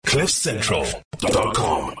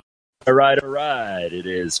CliffCentral.com. All right. It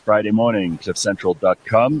is Friday morning,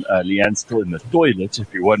 CliffCentral.com. Leanne's still in the toilet,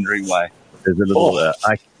 if you're wondering why there's a little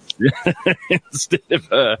instead of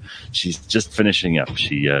her. She's just finishing up.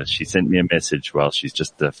 She sent me a message while she's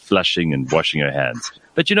just flushing and washing her hands.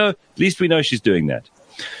 But, at least we know she's doing that.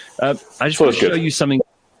 I just want to show you something.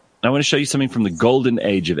 I want to show you something from the golden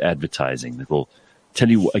age of advertising that will tell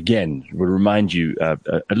you again, will remind you a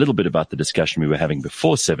little bit about the discussion we were having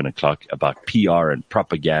before 7 o'clock about PR and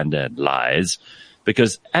propaganda and lies,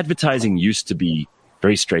 because advertising used to be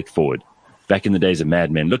very straightforward back in the days of Mad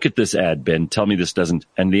Men. Look at this ad, Ben. Tell me this doesn't.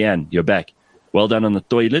 And Leanne, you're back. Well done on the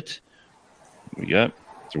toilet. There we go.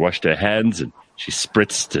 She washed her hands and she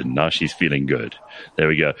spritzed and now she's feeling good. There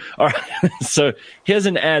we go. All right. So here's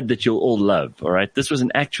an ad that you'll all love. All right. This was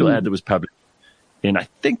an actual ad that was published in, I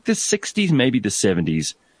think, the 60s, maybe the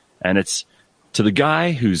 70s. And it's to the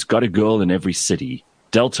guy who's got a girl in every city.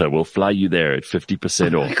 Delta will fly you there at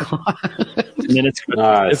 50% off. And then it's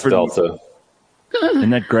Delta.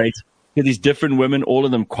 Isn't that great? You have these different women, all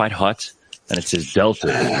of them quite hot. And it says Delta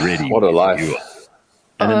is ready. What a life.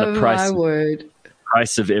 And then the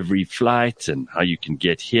price of every flight and how you can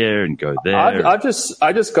get here and go there. I just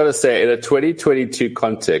got to say, in a 2022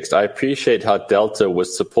 context, I appreciate how Delta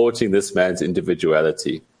was supporting this man's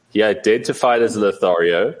individuality. He identified as a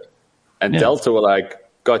Lothario, and Delta were like,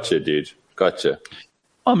 gotcha, dude, gotcha.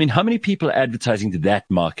 I mean, how many people are advertising to that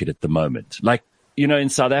market at the moment? Like, in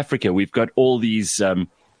South Africa, we've got all these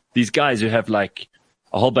guys who have like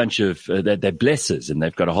a whole bunch of, they're blessers and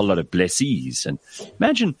they've got a whole lot of blessees. And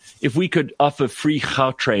imagine if we could offer free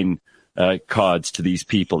Gautrain cards to these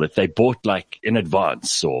people if they bought like in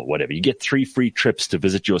advance or whatever. You get 3 free trips to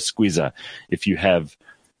visit your squeezer if you have,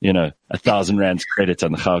 1,000 rands credit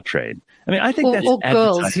on the Gautrain. I mean, I think that's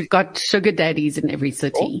girls who've got sugar daddies in every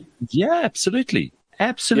city. Yeah, absolutely.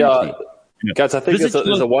 Absolutely. Yeah. Guys, I think there's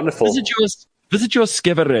a wonderful... Visit your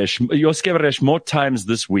Skeveresh more times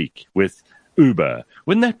this week with Uber.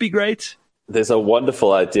 Wouldn't that be great? There's a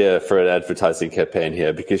wonderful idea for an advertising campaign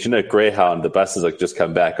here because, Greyhound, the buses have just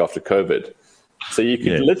come back after COVID. So you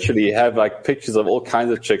could literally have like pictures of all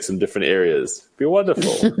kinds of chicks in different areas. Be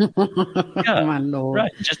wonderful. Yeah, my Lord.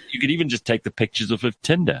 Right. You could even just take the pictures of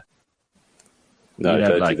Tinder. No,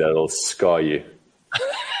 don't do that. It'll scar you.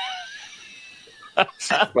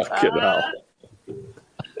 Fucking hell.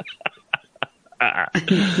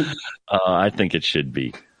 I think it should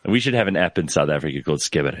be. We should have an app in South Africa called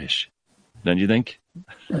Skeveresh. Don't you think?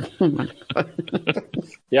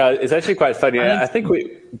 Yeah, it's actually quite funny. I think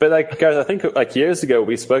guys, I think like years ago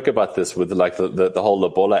we spoke about this with like the whole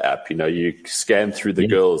Lobola app. You scan through the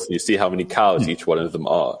girls and you see how many cows each one of them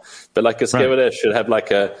are. But like a Skeveresh should have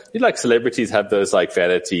like like celebrities have those like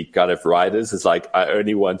vanity kind of riders. It's like, I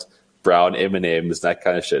only want brown M&Ms, that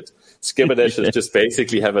kind of shit. Skeveresh should just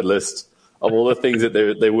basically have a list of all the things that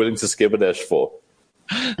they're willing to Skeveresh for.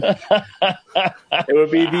 It would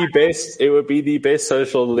be the best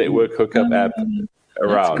social network hookup app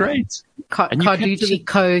around. That's great. Carducci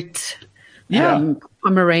coat,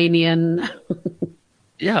 Pomeranian.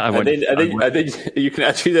 Yeah, and then you can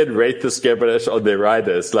actually then rate the Skeveresh on their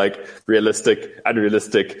riders, like realistic,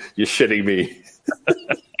 unrealistic. You're shitting me.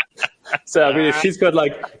 So I mean, if she's got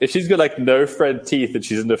like no front teeth and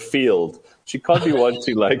she's in the field, she can't be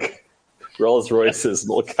wanting like Rolls Royces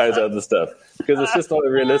and all kinds of other stuff because it's just not a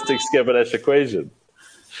realistic Skeveresh equation.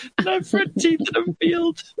 No front teeth in a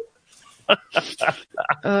field.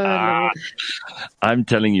 I'm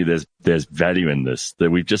telling you, there's value in this. That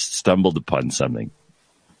we've just stumbled upon something.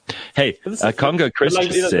 Hey, Congo Chris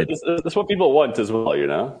just said that's what people want as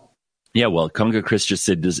well. Yeah, well, Congo Chris just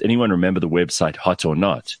said, does anyone remember the website Hot or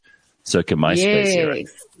Not? Circa MySpace era.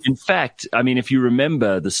 In fact, I mean, if you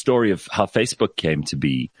remember the story of how Facebook came to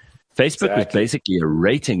be, Facebook was basically a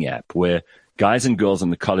rating app where guys and girls on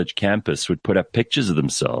the college campus would put up pictures of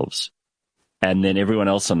themselves, and then everyone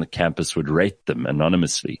else on the campus would rate them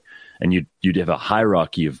anonymously, and you'd have a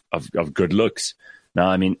hierarchy of good looks. Now,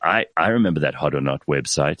 I mean, I remember that Hot or Not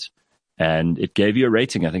website, and it gave you a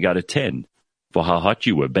rating, I think, out of 10 for how hot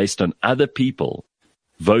you were based on other people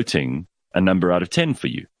voting a number out of 10 for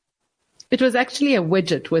you. It was actually a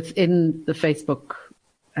widget within the Facebook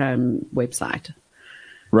website.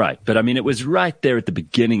 Right. But I mean, it was right there at the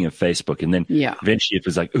beginning of Facebook. And then eventually it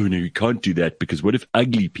was like, oh, no, you can't do that because what if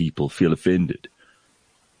ugly people feel offended?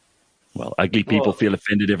 Well, ugly people feel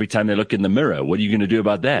offended every time they look in the mirror. What are you going to do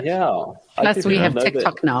about that? Yeah. Plus, we have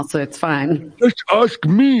TikTok now, so it's fine. Just ask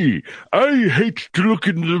me. I hate to look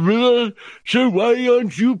in the mirror, so why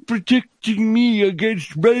aren't you protecting me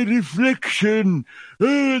against my reflection?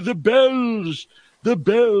 The bells.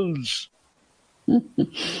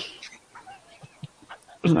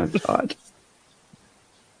 Oh, God.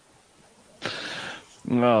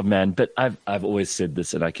 Oh man, but I've always said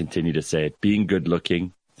this, and I continue to say it. Being good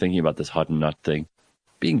looking, thinking about this hot and not thing,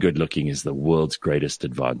 being good looking is the world's greatest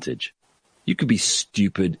advantage. You could be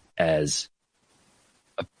stupid as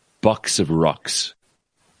a box of rocks.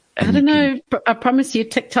 I don't know. I promise you,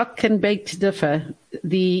 TikTok can beg to differ.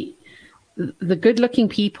 The good looking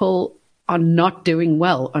people are not doing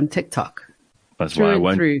well on TikTok. That's why I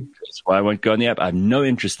won't go on the app. I have no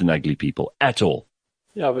interest in ugly people at all.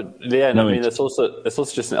 Yeah, but Leanne, I mean, it's also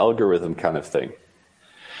just an algorithm kind of thing.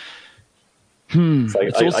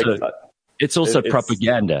 It's also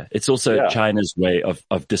propaganda. It's also China's way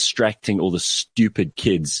of distracting all the stupid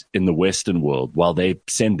kids in the Western world while they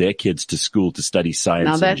send their kids to school to study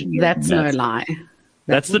science. Now that's no lie.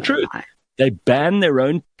 That's the truth. Lie. They ban their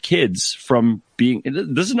own kids from being.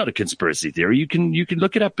 This is not a conspiracy theory. You can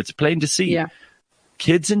look it up. It's plain to see. Yeah.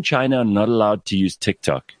 Kids in China are not allowed to use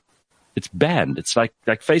TikTok. It's banned. It's like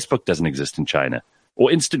Facebook doesn't exist in China or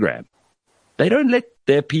Instagram. They don't let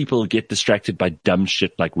their people get distracted by dumb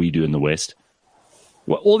shit like we do in the West.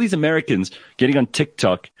 Well, all these Americans getting on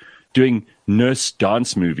TikTok doing nurse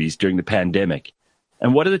dance movies during the pandemic.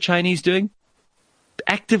 And what are the Chinese doing?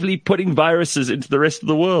 Actively putting viruses into the rest of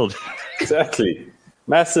the world. Exactly.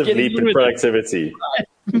 Massive leap in productivity.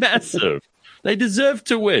 Massive. They deserve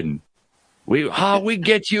to win. We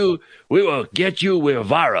get you. We will get you with a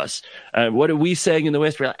virus. What are we saying in the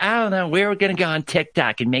West? We're like, I don't know. We're going to go on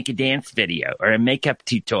TikTok and make a dance video or a makeup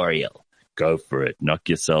tutorial. Go for it. Knock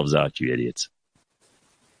yourselves out, you idiots.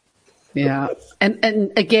 Yeah.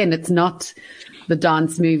 And again, it's not the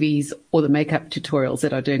dance movies or the makeup tutorials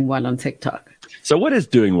that are doing well on TikTok. So what is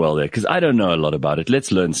doing well there? Because I don't know a lot about it.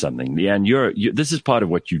 Let's learn something. Leanne, this is part of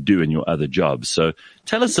what you do in your other jobs. So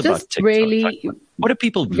tell us about TikTok. Really, what are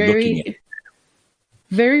people looking at?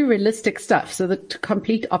 Very realistic stuff. So the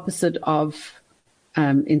complete opposite of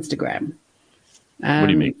Instagram. What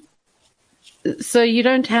do you mean? So you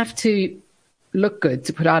don't have to look good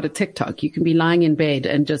to put out a TikTok. You can be lying in bed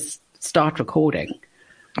and just start recording.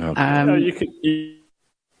 Okay.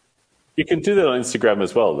 You can do that on Instagram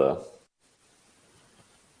as well, though.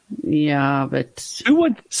 Yeah, but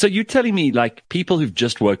so you're telling me like people who've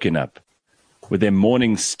just woken up with their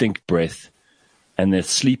morning stink breath and their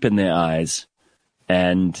sleep in their eyes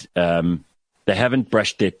and they haven't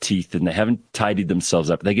brushed their teeth and they haven't tidied themselves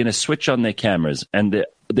up, they're going to switch on their cameras and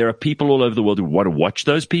there are people all over the world who want to watch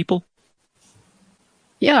those people?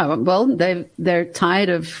 Yeah, well, they're tired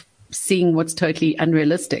of seeing what's totally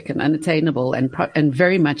unrealistic and unattainable and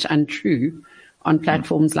very much untrue on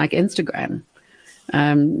platforms like Instagram.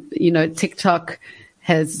 TikTok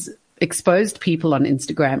has exposed people on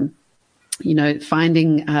Instagram,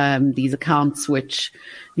 finding these accounts which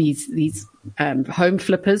these home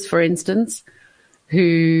flippers, for instance,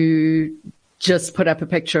 who just put up a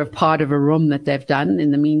picture of part of a room that they've done.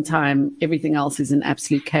 In the meantime, everything else is in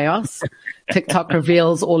absolute chaos. TikTok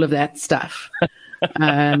reveals all of that stuff.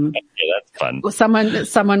 Yeah, that's fun.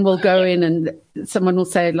 Someone will go in and someone will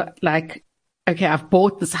say like, okay, I've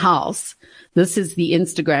bought this house. This is the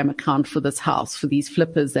Instagram account for this house, for these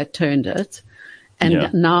flippers that turned it.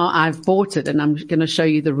 And now I've bought it and I'm going to show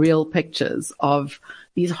you the real pictures of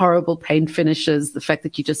these horrible paint finishes, the fact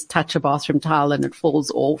that you just touch a bathroom towel and it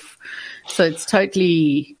falls off. So it's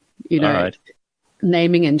totally,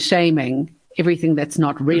 naming and shaming everything that's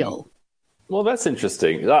not real. Well, that's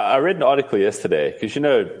interesting. I read an article yesterday because,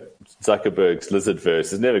 Zuckerberg's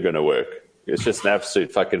Lizardverse is never going to work. It's just an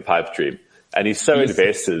absolute fucking pipe dream. And he's so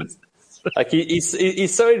invested. Like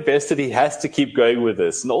he's so invested, he has to keep going with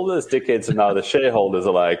this. And all those dickheads and now the shareholders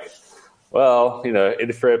are like, well,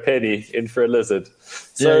 in for a penny, in for a lizard.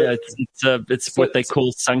 So, it's what they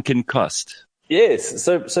call sunken cost. Yes.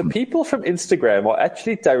 So people from Instagram are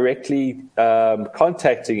actually directly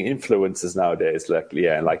contacting influencers nowadays,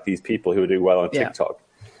 like these people who are doing well on TikTok,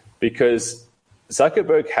 because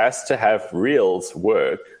Zuckerberg has to have Reels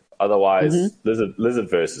work, otherwise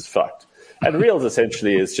Lizardverse is fucked. And Reels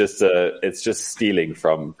essentially is just stealing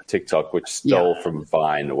from TikTok, which stole from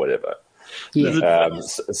Vine or whatever. Yeah.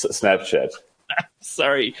 Snapchat.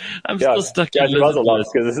 Sorry, I'm still stuck in Lizardverse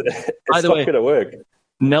because it's not going to work.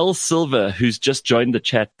 Nell Silver, who's just joined the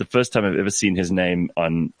chat, the first time I've ever seen his name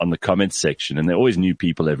on the comments section, and they're always new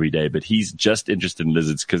people every day, but he's just interested in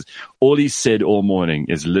lizards because all he's said all morning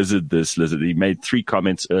is lizard this, lizard. He made 3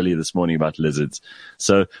 comments earlier this morning about lizards.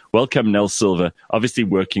 So welcome, Nell Silver, obviously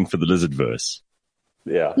working for the Lizardverse.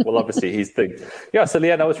 Yeah, well, obviously he's the yeah. So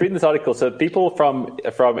Leanne, I was reading this article. So people from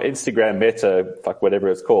Instagram, Meta, fuck whatever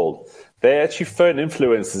it's called, they actually phone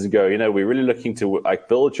influencers and go, we're really looking to like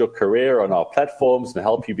build your career on our platforms and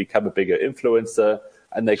help you become a bigger influencer.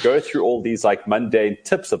 And they go through all these like mundane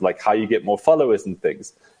tips of like how you get more followers and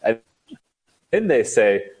things. And then they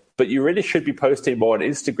say, but you really should be posting more on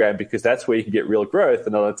Instagram because that's where you can get real growth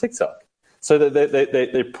and not on TikTok. So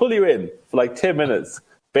they pull you in for like 10 minutes.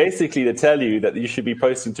 Basically, to tell you that you should be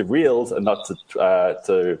posting to Reels and not to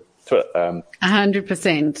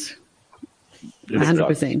 100%.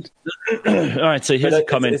 100%. All right, so here's a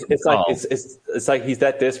comment. It's like he's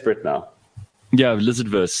that desperate now. Yeah,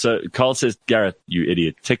 Lizardverse. So Carl says, Gareth, you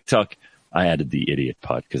idiot. TikTok. I added the idiot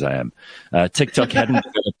part because I am. TikTok hadn't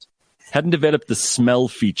developed the smell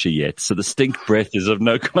feature yet, so the stink breath is of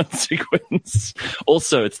no consequence.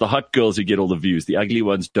 Also, it's the hot girls who get all the views. The ugly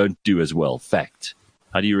ones don't do as well. Fact.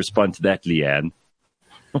 How do you respond to that, Leanne?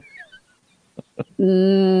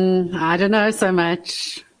 I don't know so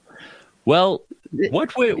much. Well,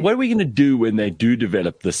 what are we going to do when they do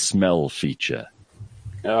develop the smell feature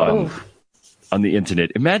on the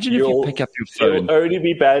internet? Imagine if you pick up your phone. It'll only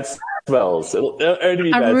be bad smells. It'll only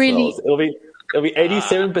be bad smells. It'll be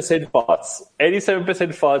 87% farts. 87%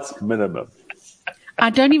 farts minimum. I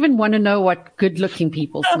don't even want to know what good-looking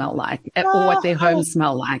people smell like or what their homes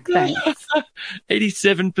smell like. Thanks.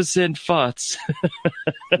 87% farts.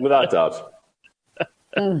 Without doubt.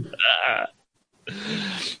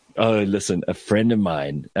 Oh, listen, a friend of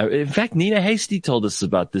mine, in fact, Nina Hasty told us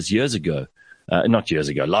about this years ago. Not years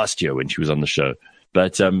ago, last year when she was on the show.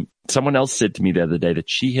 But someone else said to me the other day that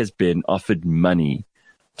she has been offered money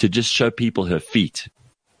to just show people her feet.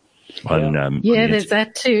 There's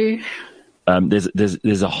that too.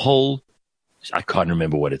 There's a whole, I can't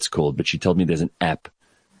remember what it's called, but she told me there's an app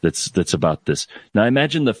that's about this. Now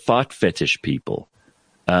imagine the fart fetish people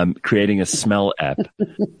creating a smell app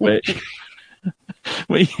where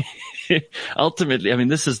ultimately, I mean,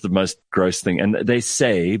 this is the most gross thing. And they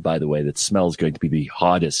say, by the way, that smell is going to be the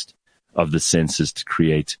hardest of the senses to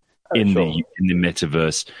create in the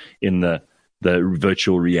metaverse, in the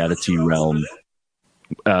virtual reality realm.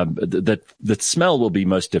 That smell will be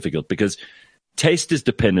most difficult because taste is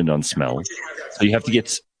dependent on smell. So you have to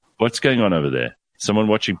get what's going on over there? Someone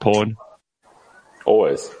watching porn?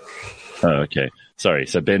 Always. Oh, okay. Sorry.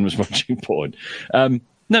 So Ben was watching porn.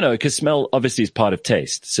 No, because smell obviously is part of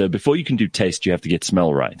taste. So before you can do taste, you have to get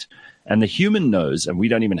smell right. And the human nose, and we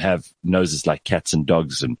don't even have noses like cats and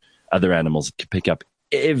dogs and other animals that can pick up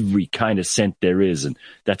every kind of scent there is. And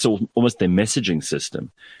that's almost their messaging system.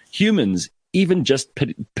 Humans, even just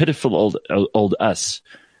pitiful old us,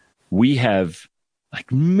 we have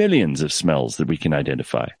like millions of smells that we can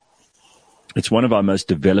identify. It's one of our most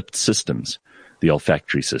developed systems, the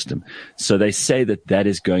olfactory system. So they say that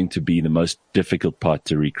is going to be the most difficult part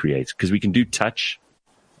to recreate because we can do touch.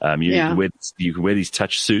 You can wear these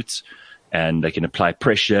touch suits and they can apply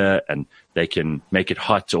pressure and they can make it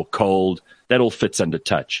hot or cold. That all fits under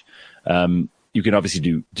touch. You can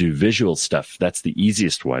obviously do visual stuff. That's the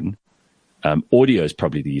easiest one. Audio is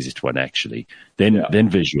probably the easiest one, actually. Then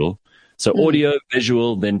visual. So audio,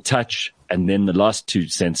 visual, then touch, and then the last two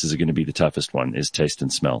senses are going to be the toughest one, is taste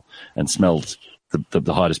and smell. And smell's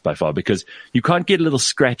the hardest by far because you can't get a little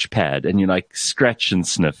scratch pad and you like scratch and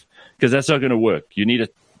sniff because that's not going to work. You need a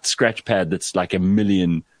scratch pad that's like 1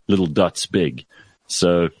 million little dots big.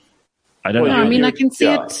 So I don't know. I mean, I can see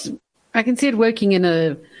it working in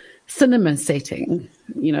a cinema setting,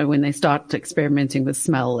 when they start experimenting with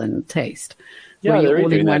smell and taste, where you're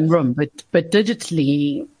all in one room. But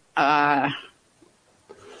digitally, I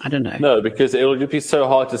don't know. No, because it'll be so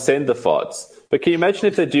hard to send the farts. But can you imagine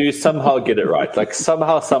if they do somehow get it right? Like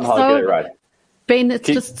somehow get it right. Ben, it's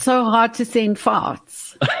just so hard to send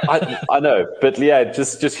farts. I know, but yeah,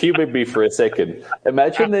 just humor me for a second.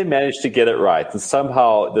 Imagine they manage to get it right, and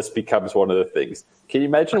somehow this becomes one of the things. Can you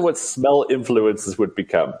imagine what smell influencers would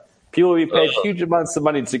become? People would be paid huge amounts of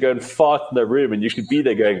money to go and fart in their room, and you could be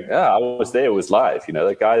there going, I was there, it was live.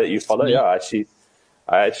 The guy that you follow, I actually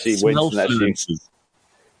went and actually...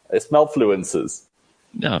 Smell influencers.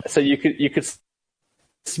 No. So you could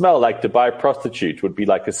smell like Dubai prostitute would be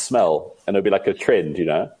like a smell, and it would be like a trend,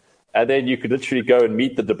 And then you could literally go and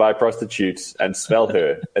meet the Dubai prostitute and smell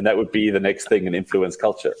her, and that would be the next thing in influence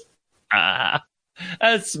culture. A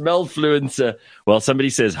smell influencer. Well, somebody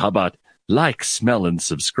says, how about like, smell, and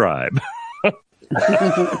subscribe?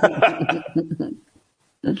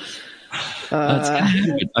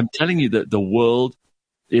 I'm telling you that the world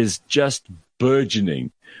is just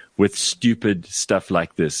burgeoning with stupid stuff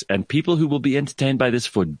like this, and people who will be entertained by this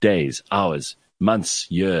for days, hours, months,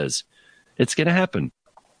 years. It's going to happen.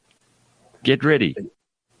 Get ready.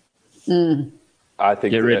 I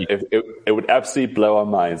think it would absolutely blow our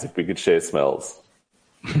minds if we could share smells,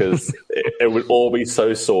 because it would all be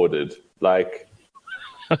so sordid. Like,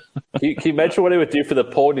 can you imagine what it would do for the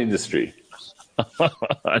porn industry?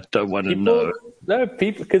 I don't want to know. No,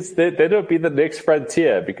 people, because they don't be the next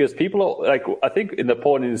frontier. Because people are like, I think in the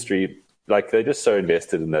porn industry, like they're just so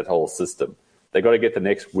invested in that whole system. They got to get the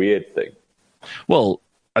next weird thing. Well,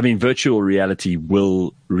 I mean, virtual reality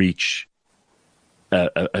will reach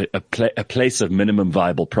a place of minimum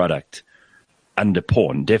viable product under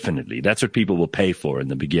porn. Definitely, that's what people will pay for in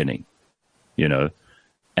the beginning. You know,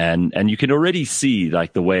 and you can already see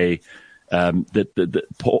like the way that the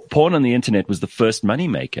porn on the internet was the first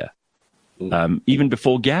moneymaker, even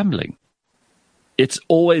before gambling. It's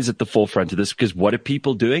always at the forefront of this because what are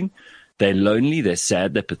people doing? They're lonely, they're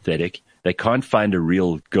sad, they're pathetic. They can't find a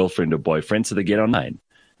real girlfriend or boyfriend, so they get online.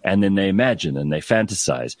 And then they imagine and they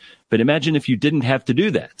fantasize. But imagine if you didn't have to do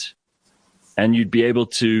that. And you'd be able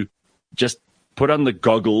to just put on the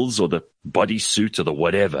goggles or the bodysuit or the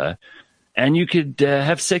whatever, and you could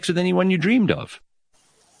have sex with anyone you dreamed of.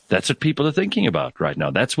 That's what people are thinking about right now.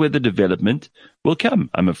 That's where the development will come,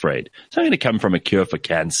 I'm afraid. It's not going to come from a cure for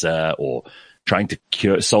cancer or trying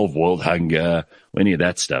to solve world hunger or any of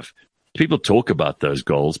that stuff. People talk about those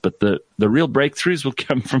goals, but the real breakthroughs will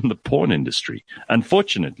come from the porn industry.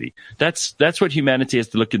 Unfortunately, that's what humanity has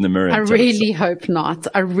to look in the mirror. I really hope not.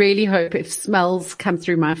 I really hope if smells come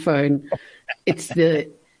through my phone, it's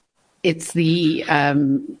the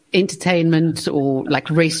entertainment or like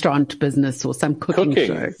restaurant business or some cooking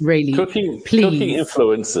show. Really, cooking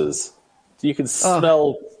influencers. You can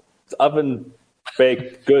smell oven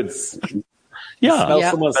baked goods. Yeah,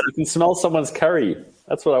 you can smell someone's curry.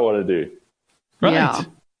 That's what I want to do. Right.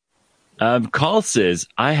 Yeah. Carl says,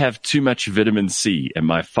 I have too much vitamin C and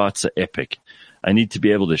my farts are epic. I need to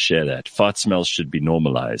be able to share that. Fart smells should be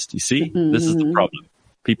normalized. You see, This is the problem.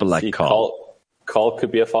 People like Carl. Carl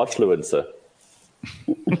could be a fartfluencer.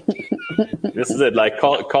 This is it. Like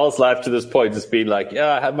Carl's life to this point has been like,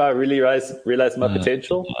 yeah, have I really realized my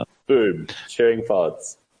potential? Boom, sharing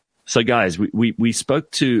farts. So, guys, we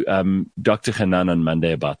spoke to Dr. Hanan on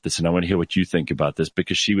Monday about this, and I want to hear what you think about this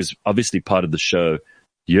because she was obviously part of the show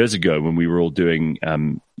years ago when we were all doing,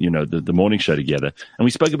 the morning show together. And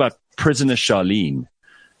we spoke about prisoner Charlene,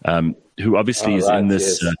 who obviously is in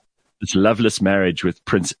this this loveless marriage with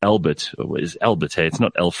Prince Albert. Or is Albert? Hey, it's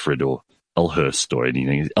not Alfred or Elhurst or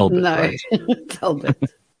anything. It's Albert. No, right? it's Albert.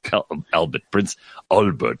 Albert, Prince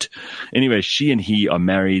Albert. Anyway, she and he are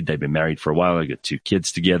married. They've been married for a while. They got 2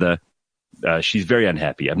 kids together. She's very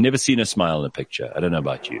unhappy. I've never seen her smile in a picture. I don't know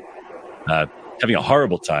about you. Having a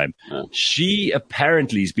horrible time. She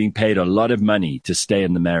apparently is being paid a lot of money to stay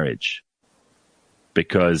in the marriage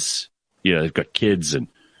because, they've got kids and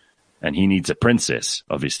he needs a princess,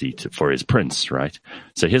 obviously, for his prince, right?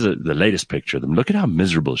 So here's the latest picture of them. Look at how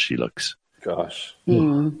miserable she looks. Gosh.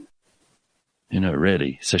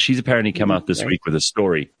 Really. So she's apparently come out this week with a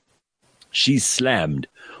story. She's slammed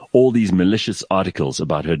all these malicious articles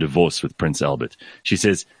about her divorce with Prince Albert. She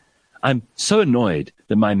says, I'm so annoyed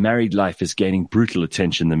that my married life is gaining brutal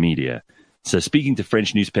attention in the media. So speaking to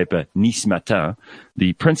French newspaper Nice Matin,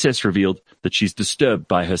 the princess revealed that she's disturbed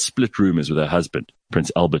by her split rumors with her husband,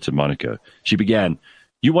 Prince Albert of Monaco. She began,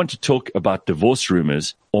 you want to talk about divorce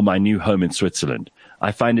rumors or my new home in Switzerland?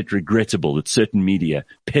 I find it regrettable that certain media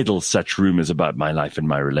peddle such rumors about my life and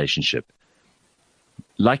my relationship.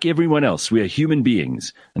 Like everyone else, we are human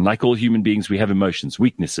beings, and like all human beings, we have emotions,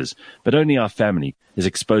 weaknesses, but only our family is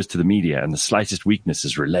exposed to the media, and the slightest weakness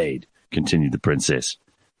is relayed, continued the princess.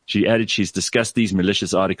 She added she's discussed these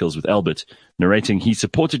malicious articles with Albert, narrating he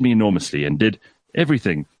supported me enormously and did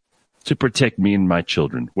everything to protect me and my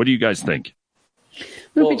children. What do you guys think?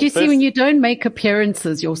 Well, but you see, when you don't make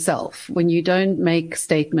appearances yourself, when you don't make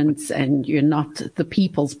statements and you're not the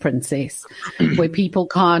people's princess, where people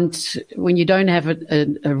can't, when you don't have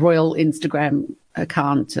a royal Instagram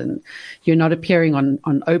account and you're not appearing on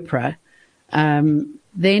Oprah,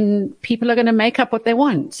 then people are going to make up what they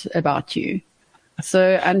want about you.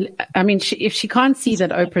 So, and I mean, if she can't see that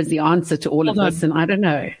Oprah is the answer to all of this, then I don't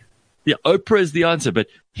know. Yeah, Oprah is the answer, but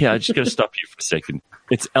here, I just got to stop you for a second.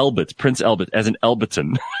 It's Albert, Prince Albert, as in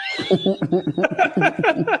Alberton.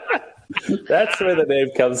 That's where the name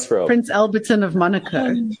comes from. Prince Alberton of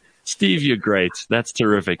Monaco. Steve, you're great. That's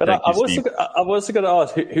terrific. But Thank you, Steve. I'm also going to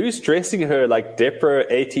ask, who's dressing her like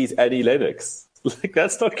Depro 80s Annie Lennox? Like,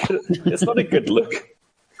 that's not good. It's not a good look.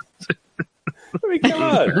 I mean, come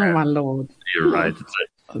on. Oh, my Lord. You're right.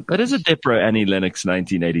 That is a Depro Annie Lennox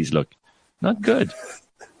 1980s look. Not good.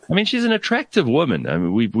 I mean, she's an attractive woman. I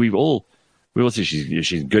mean, we've all We all see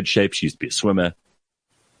she's in good shape. She used to be a swimmer.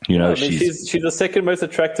 She's the second most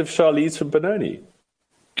attractive Charlize from Benoni.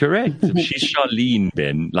 Correct. She's Charlene,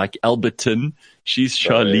 Ben. Like Alberton, she's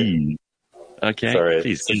Charlene. Okay? Sorry.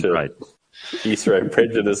 Please, get it right. Easter egg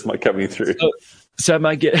prejudice might coming through. So I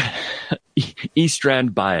might get East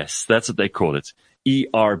Rand bias. That's what they call it.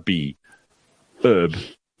 ERB. Herb.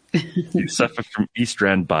 You suffer from East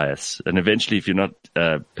Rand bias. And eventually, if you're not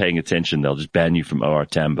paying attention, they'll just ban you from OR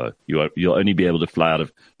Tambo. You'll only be able to fly out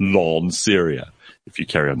of Lawn, Syria, if you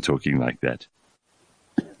carry on talking like that.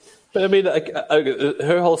 But I mean,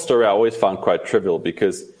 her whole story I always found quite trivial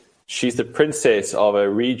because she's the princess of a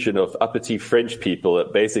region of uppity French people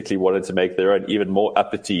that basically wanted to make their own even more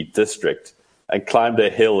uppity district and climbed a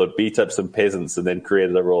hill and beat up some peasants and then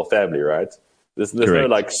created a royal family, right? There's no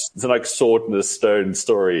like sword in the stone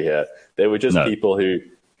story here. They were just people who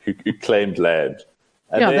claimed land.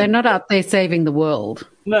 And they're not out there saving the world.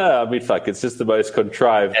 No, I mean, fuck, it's just the most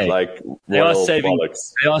contrived, they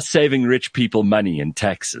are saving rich people money and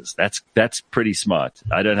taxes. That's pretty smart.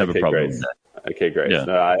 I don't have a problem with that. Okay, great. Yeah.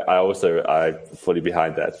 No, I'm fully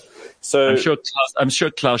behind that. So I'm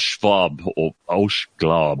sure Klaus Schwab or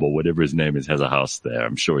Glab or whatever his name is has a house there.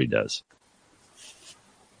 I'm sure he does.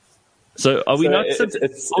 So are we not?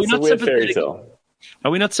 It's a weird fairy tale.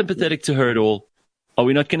 Are we not sympathetic to her at all? Are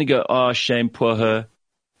we not going to go, oh, shame, poor her?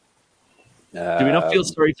 Do we not feel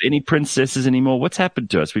sorry for any princesses anymore? What's happened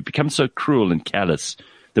to us? We've become so cruel and callous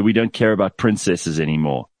that we don't care about princesses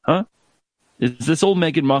anymore. Huh? Is this all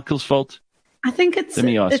Meghan Markle's fault? I think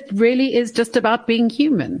it really is just about being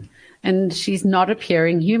human. And she's not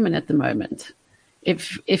appearing human at the moment. I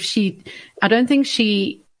don't think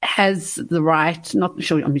she has the right, not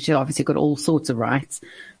sure, I mean, she's obviously got all sorts of rights,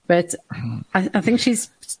 but I think she's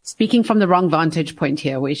speaking from the wrong vantage point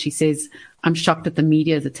here where she says, I'm shocked that the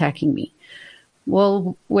media is attacking me.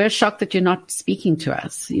 Well, we're shocked that you're not speaking to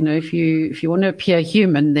us. If you want to appear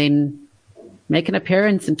human, then make an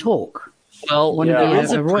appearance and talk. Well, there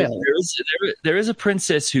is a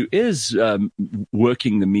princess who is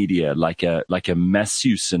working the media like a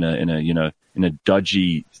masseuse in a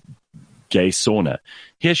dodgy gay sauna.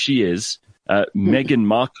 Here she is, Meghan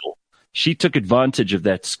Markle. She took advantage of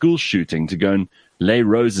that school shooting to go and lay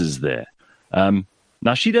roses there.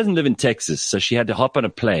 Now she doesn't live in Texas, so she had to hop on a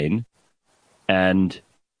plane. And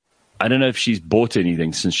I don't know if she's bought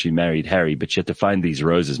anything since she married Harry, but she had to find these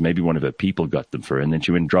roses. Maybe one of her people got them for her, and then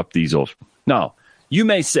she went and dropped these off. Now, you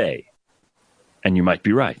may say, and you might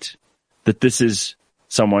be right, that this is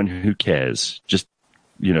someone who cares. Just,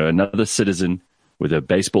 another citizen with a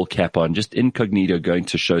baseball cap on, just incognito going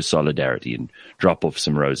to show solidarity and drop off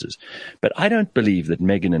some roses. But I don't believe that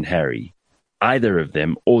Meghan and Harry, either of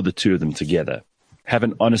them or the two of them together, have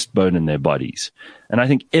an honest bone in their bodies. And I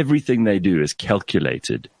think everything they do is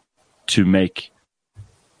calculated to make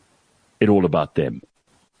it all about them.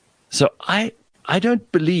 So I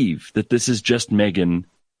don't believe that this is just Meghan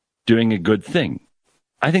doing a good thing.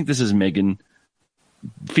 I think this is Meghan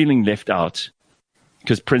feeling left out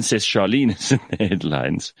because Princess Charlene is in the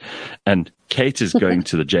headlines and Kate is going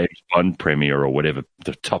to the James Bond premiere or whatever,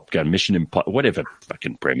 the Top Gun, Mission Impossible, whatever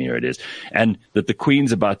fucking premiere it is, and that the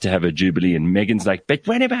Queen's about to have a jubilee and Meghan's like, but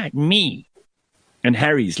what about me? And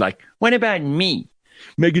Harry's like, what about me?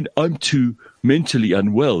 Meghan, I'm too mentally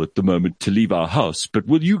unwell at the moment to leave our house, but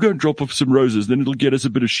will you go and drop off some roses? Then it'll get us a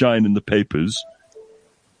bit of shine in the papers.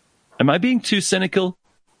 Am I being too cynical?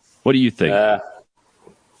 What do you think?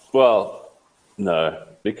 Well, no,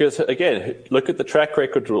 because again, look at the track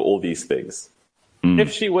record of all these things.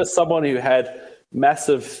 If she was someone who had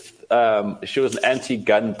massive, she was an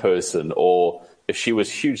anti-gun person, or if she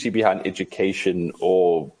was hugely behind education,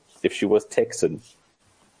 or if she was Texan,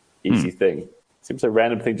 easy thing. Seems a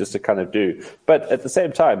random thing just to kind of do. But at the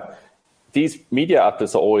same time, these media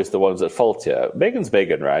outlets are always the ones at fault here. Meghan's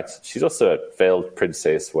Meghan, right? She's also a failed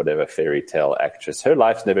princess, whatever, fairy tale actress. Her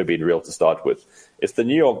life's never been real to start with. It's the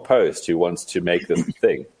New York Post who wants to make this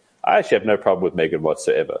thing. I actually have no problem with Meghan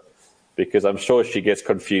whatsoever, because I'm sure she gets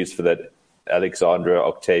confused for that Alexandra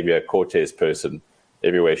Octavia Cortez person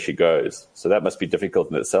everywhere she goes. So that must be difficult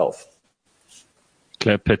in itself.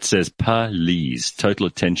 Claire Pitt says, please, total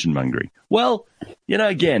attention mongering. Well,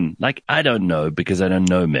 again, I don't know because I don't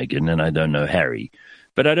know Meghan and I don't know Harry,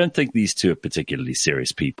 but I don't think these two are particularly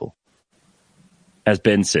serious people. As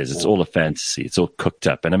Ben says, it's all a fantasy. It's all cooked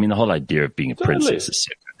up. And I mean, the whole idea of being a princess is so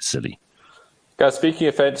kind of silly. Guys, speaking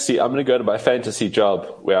of fantasy, I'm going to go to my fantasy job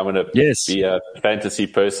where I'm going to be a fantasy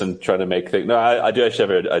person trying to make things. No, I do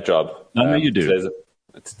actually have a job. I know you do.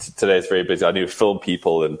 Today's very busy. I need to film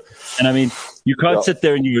people and I mean, you can't sit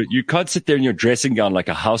there in your dressing gown like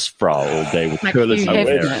a housefrau all day with curlers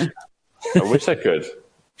hair. I wish I could.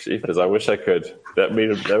 Jeepers, I wish I could. That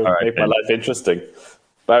would make my life interesting.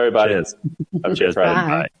 Bye, everybody. Cheers. I'm Cheers, Brad.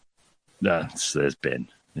 Bye. No, there's Ben.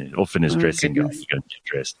 Off in his dressing gown. He's going to get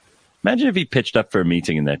dressed. Imagine if he pitched up for a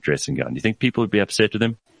meeting in that dressing gown. Do you think people would be upset with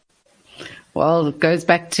him? Well, it goes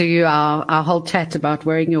back to our whole chat about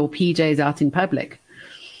wearing your PJs out in public.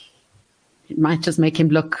 It might just make him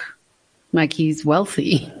look like he's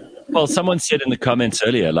wealthy. Well, someone said in the comments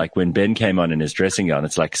earlier, like when Ben came on in his dressing gown,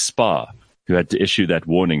 it's like Spa, who had to issue that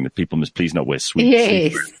warning that people must please not wear sweet.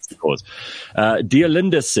 Yes. Dear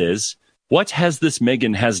Linda says, what has this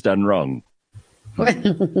Meghan has done wrong?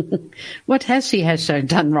 What has she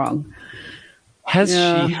done wrong?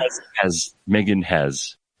 Meghan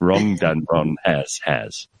has wrong done wrong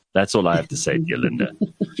has. That's all I have to say, dear Linda.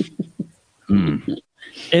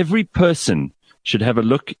 Every person should have a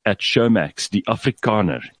look at Showmax, the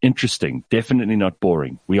Afrikaner. Interesting, definitely not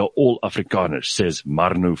boring. We are all Afrikaners, says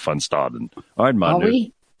Marnu van Staden. All right, Marnu. Are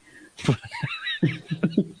we?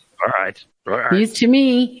 All right. News to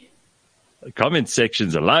me. The comment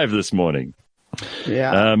section's alive this morning.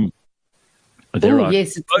 Yeah.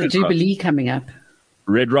 Yes, it's the Jubilee coming up.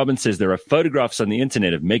 Red Robin says there are photographs on the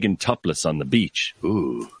internet of Meghan topless on the beach.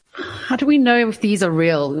 Ooh. How do we know if these are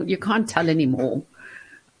real? You can't tell anymore.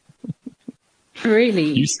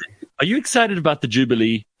 Really? Are you excited about the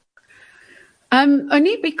Jubilee?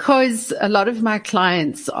 Only because a lot of my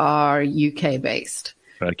clients are UK based.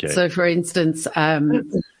 Okay. So, for instance,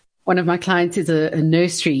 one of my clients is a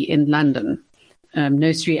nursery in London,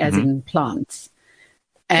 nursery as in plants.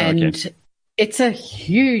 And it's a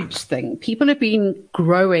huge thing. People have been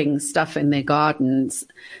growing stuff in their gardens,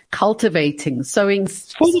 cultivating, sowing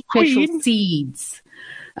special seeds,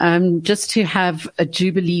 just to have a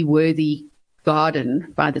Jubilee-worthy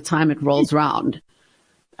garden by the time it rolls round.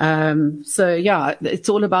 So, yeah, it's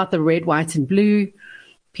all about the red, white, and blue.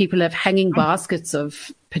 People have hanging baskets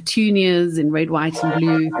of petunias in red, white, and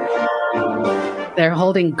blue. They're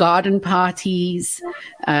holding garden parties.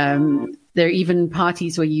 There are even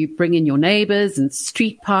parties where you bring in your neighbors and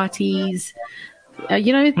street parties.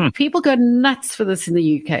 People go nuts for this in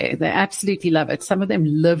the UK. They absolutely love it. Some of them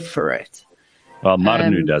live for it. Well,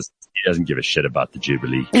 Marnu does. He doesn't give a shit about the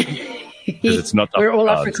Jubilee. Because it's not We're all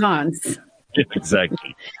Afrikaans. Yeah,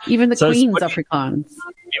 exactly. Even the Queen's Afrikaans.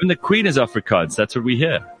 Even the Queen is Afrikaans. That's what we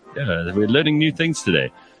hear. Yeah, we're learning new things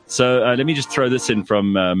today. So let me just throw this in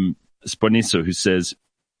from Sponiso, who says,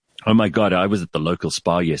 oh, my God, I was at the local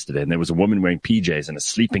spa yesterday, and there was a woman wearing PJs and a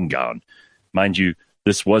sleeping gown. Mind you,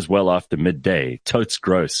 this was well after midday. Totes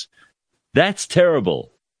gross. That's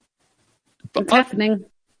terrible. What's happening?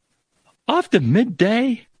 After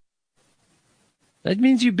midday? That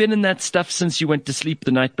means you've been in that stuff since you went to sleep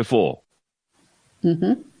the night before.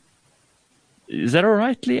 Mm-hmm. Is that all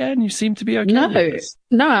right, Leanne? You seem to be okay with this.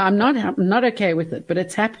 No, I'm not okay with it, but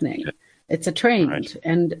it's happening. Okay. It's a trend,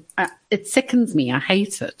 and it sickens me. I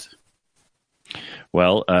hate it.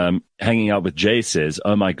 Well, Hanging Out with Jay says,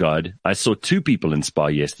 oh, my God, I saw 2 people in Spa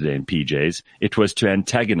yesterday in PJs. It was to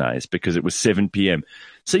antagonize because it was 7 p.m.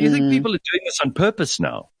 So you think people are doing this on purpose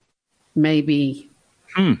now? Maybe.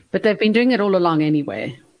 But they've been doing it all along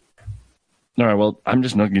anyway. All right, well, I'm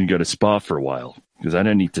just not going to go to Spa for a while because I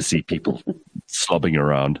don't need to see people slobbing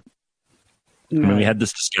around. No. I mean, we had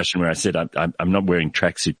this discussion where I said I'm not wearing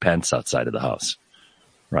tracksuit pants outside of the house,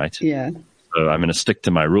 right? Yeah. So I'm going to stick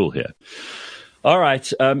to my rule here. All right.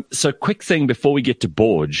 So quick thing before we get to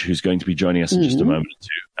Borge, who's going to be joining us in just a moment or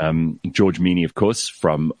two. George Meany, of course,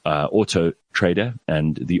 from Auto Trader.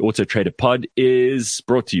 And the Auto Trader pod is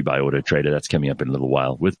brought to you by Auto Trader. That's coming up in a little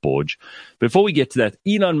while with Borge. Before we get to that,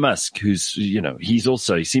 Elon Musk, who's,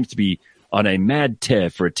 he seems to be on a mad tear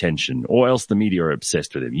for attention, or else the media are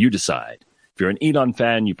obsessed with him. You decide. If you're an Elon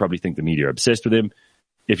fan, you probably think the media are obsessed with him.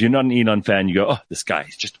 If you're not an Elon fan, you go, oh, this guy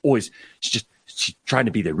is just always, he's trying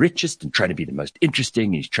to be the richest and trying to be the most interesting.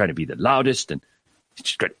 And he's trying to be the loudest, and he's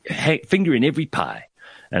just got a finger in every pie.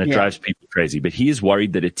 And it drives people crazy. But he is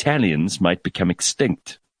worried that Italians might become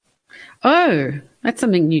extinct. Oh, that's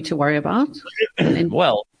something new to worry about.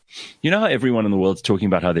 Well, you know how everyone in the world's talking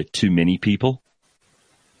about how there are too many people?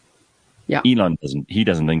 Yeah. Elon doesn't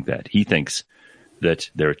think that. He thinks that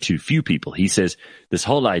there are too few people. He says this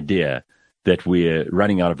whole idea that we're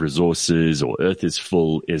running out of resources or Earth is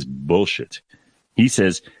full is bullshit. He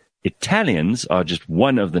says Italians are just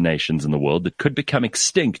one of the nations in the world that could become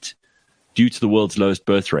extinct due to the world's lowest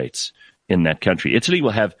birth rates in that country. Italy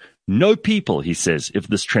will have no people, he says, if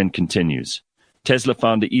this trend continues. Tesla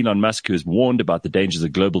founder Elon Musk, who has warned about the dangers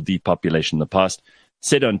of global depopulation in the past,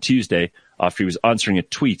 said on Tuesday, after he was answering a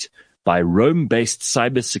tweet by Rome-based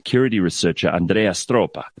cybersecurity researcher Andrea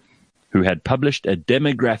Stroppa, who had published a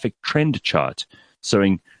demographic trend chart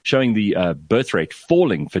showing the birth rate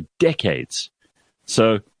falling for decades.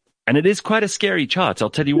 So, and it is quite a scary chart, I'll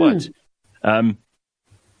tell you what.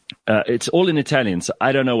 It's all in Italian, so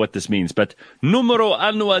I don't know what this means, but numero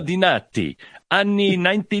annua di nati, anni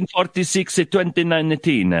 1946 e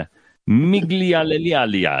 2019, miglia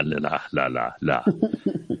la.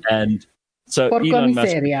 And so Elon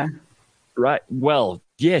Musk, right? Well,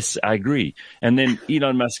 yes, I agree. And then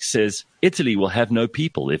Elon Musk says Italy will have no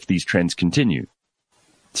people if these trends continue.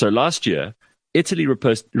 So last year, Italy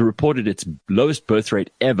reported its lowest birth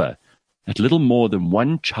rate ever at little more than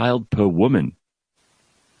 1 child per woman.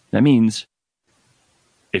 That means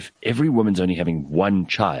if every woman's only having 1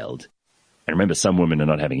 child, and remember, some women are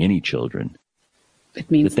not having any children,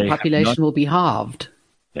 it means the population will be halved.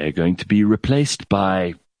 They're going to be replaced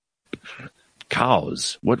by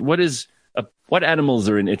cows. What animals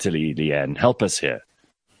are in Italy, Leanne? Help us here.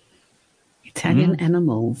 Italian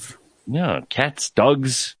animals. Yeah, cats,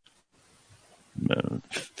 dogs,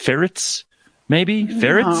 ferrets. Maybe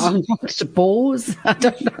ferrets? Boars? I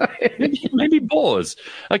don't know. Maybe boars.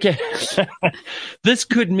 Okay. This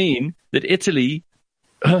could mean that Italy,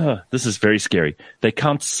 this is very scary. They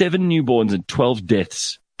count 7 newborns and 12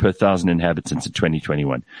 deaths per 1,000 inhabitants in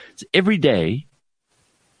 2021. So every day,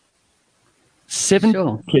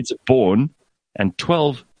 7 kids are born and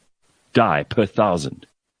 12 die per 1,000.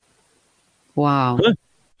 Wow.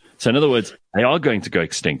 So in other words, they are going to go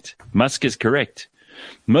extinct. Musk is correct.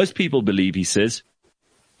 Most people believe, he says,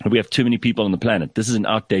 we have too many people on the planet. This is an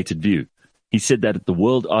outdated view. He said that at the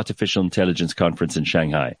World Artificial Intelligence Conference in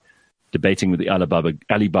Shanghai, debating with the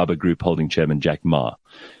Alibaba Group holding chairman Jack Ma.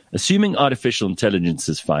 Assuming artificial intelligence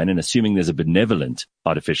is fine and assuming there's a benevolent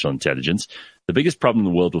artificial intelligence, the biggest problem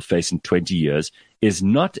the world will face in 20 years is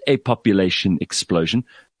not a population explosion,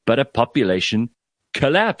 but a population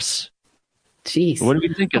collapse. Jeez. What do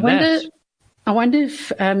we think of that? I wonder if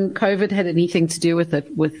COVID had anything to do with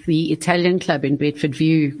it, with the Italian club in Bedford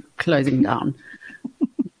View closing down.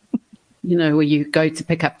 You know, where you go to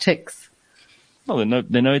pick up chicks. Well,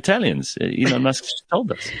 they're no Italians. Elon Musk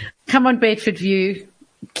told us. Come on, Bedford View.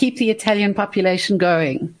 Keep the Italian population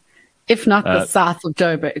going. If not, the south of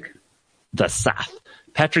Joburg. The south.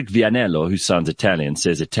 Patrick Vianello, who sounds Italian,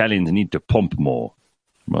 says Italians need to pump more.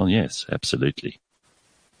 Well, yes, absolutely.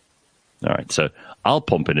 All right, so I'll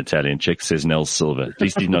pump an Italian chick, says Nels Silva. At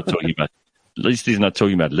least he's not talking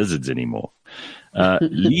about lizards anymore.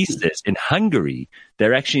 Lee says in Hungary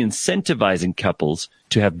they're actually incentivizing couples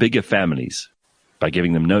to have bigger families by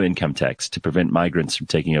giving them no income tax to prevent migrants from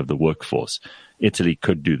taking over the workforce. Italy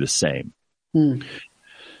could do the same.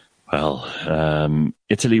 Well,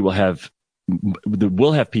 Italy will have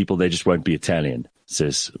people. They just won't be Italian,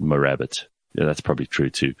 says Morabbit. Yeah, that's probably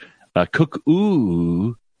true too.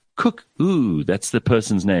 Cook, that's the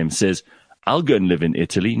person's name, says, I'll go and live in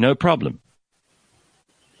Italy, no problem.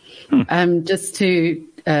 Just to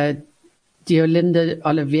Diolinda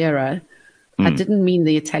Oliveira, I didn't mean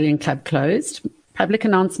the Italian club closed. Public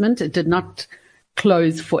announcement, it did not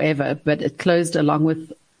close forever, but it closed along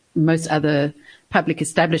with most other public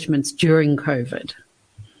establishments during COVID.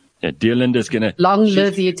 Yeah, Diolinda's going to... Long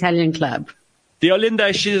live the Italian club.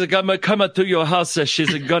 Diolinda, she's going to come to your house,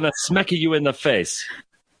 she's going to smack you in the face.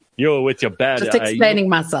 You're with your bad ideas. Just explaining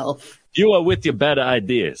myself. You are with your bad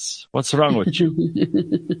ideas. What's wrong with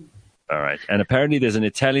you? All right. And apparently there's an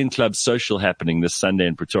Italian club social happening this Sunday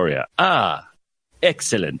in Pretoria.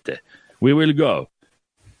 Excellent. We will go.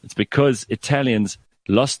 It's because Italians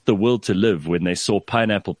lost the will to live when they saw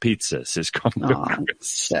pineapple pizza, says Congo.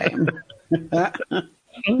 Shame.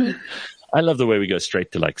 I love the way we go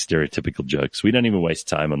straight to like stereotypical jokes. We don't even waste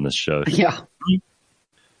time on this show. Yeah.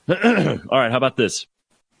 All right. How about this?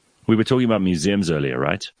 We were talking about museums earlier,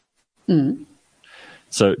 right?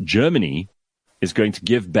 So Germany is going to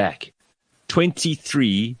give back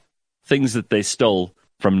 23 things that they stole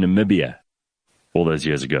from Namibia all those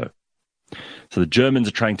years ago. So the Germans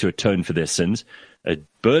are trying to atone for their sins. A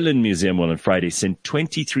Berlin museum on Friday sent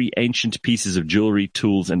 23 ancient pieces of jewelry,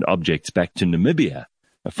 tools, and objects back to Namibia,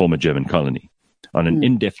 a former German colony, on an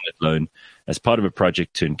indefinite loan as part of a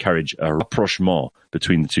project to encourage a rapprochement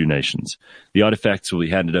between the two nations. The artifacts will be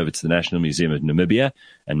handed over to the National Museum of Namibia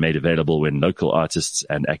and made available when local artists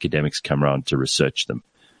and academics come around to research them.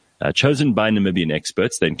 Chosen by Namibian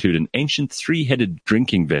experts, they include an ancient 3-headed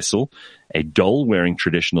drinking vessel, a doll wearing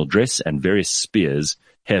traditional dress, and various spears,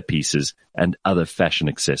 hairpieces, and other fashion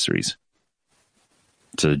accessories.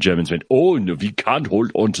 So the Germans went, oh, no, we can't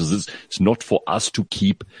hold on to this. It's not for us to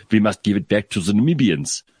keep. We must give it back to the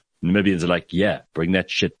Namibians. Namibians are like, yeah, bring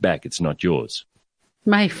that shit back. It's not yours.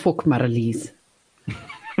 My fuck, Marlies.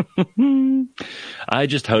 I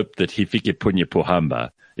just hope that Hifikepunye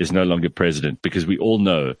Pohamba is no longer president, because we all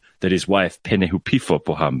know that his wife, Penehupifo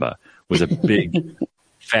Pohamba, was a big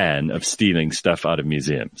fan of stealing stuff out of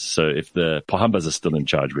museums. So if the Pohambas are still in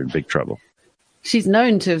charge, we're in big trouble. She's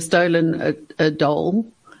known to have stolen a doll.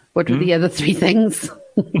 What were the other three things?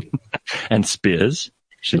 And spears.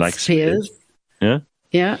 She likes spears. Yeah?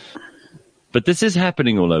 Yeah. But this is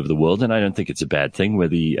happening all over the world, and I don't think it's a bad thing, where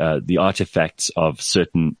the artifacts of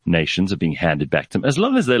certain nations are being handed back to them, as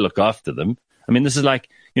long as they look after them. I mean, this is like,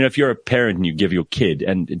 if you're a parent and you give your kid,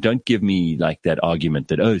 and don't give me like that argument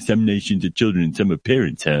that, oh, some nations are children and some are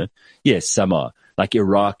parents, huh? Yes, some are. Like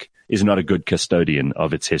Iraq is not a good custodian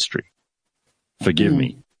of its history. Forgive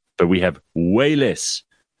me. But we have way less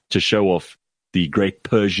to show off the great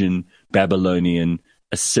Persian, Babylonian,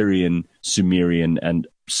 Assyrian, Sumerian, and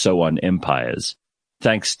so on empires,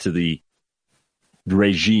 thanks to the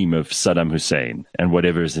regime of Saddam Hussein and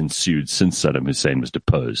whatever has ensued since Saddam Hussein was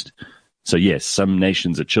deposed. So yes, some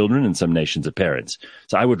nations are children and some nations are parents.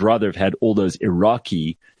 So I would rather have had all those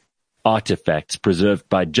Iraqi artifacts preserved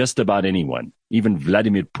by just about anyone. Even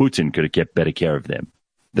Vladimir Putin could have kept better care of them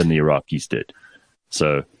than the Iraqis did.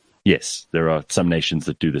 So yes, there are some nations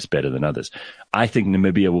that do this better than others. I think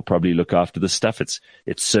Namibia will probably look after this stuff. It's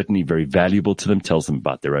certainly very valuable to them, tells them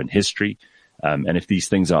about their own history. And if these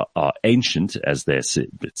things are ancient, as they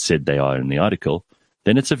said they are in the article,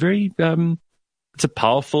 then it's a very, it's a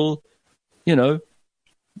powerful,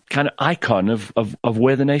 kind of icon of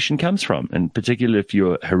where the nation comes from. And particularly if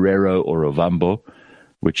you're Herero or Ovambo,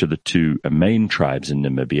 which are the two main tribes in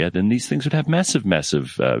Namibia, then these things would have massive,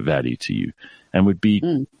 massive value to you and would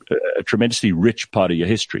be a tremendously rich part of your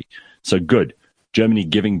history. So good. Germany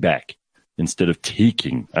giving back instead of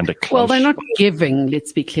taking under close. Well, they're not giving,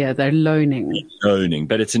 let's be clear. They're loaning. Loaning,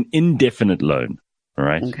 but it's an indefinite loan. All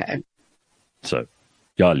right? Okay. So,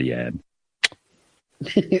 yeah, Leanne.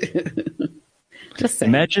 Just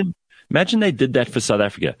saying. Imagine they did that for South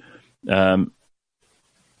Africa.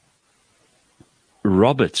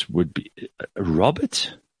 Robert would be,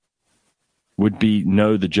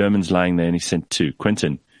 no, the Germans lying, they only sent two.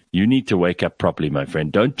 Quentin, you need to wake up properly, my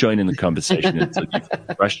friend. Don't join in the conversation until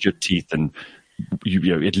you've brushed your teeth and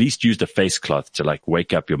you at least used a face cloth to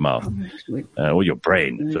wake up your mouth or your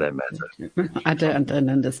brain for that matter. I don't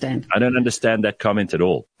understand. I don't understand that comment at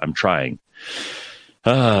all. I'm trying.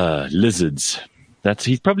 Lizards.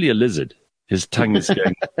 He's probably a lizard. His tongue is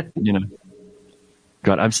going,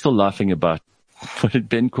 God, I'm still laughing about, what did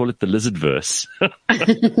Ben call it? The Lizardverse.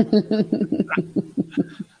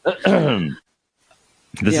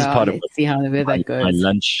 This is part of see how that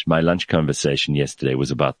goes. My lunch conversation yesterday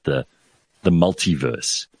was about the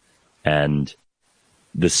multiverse and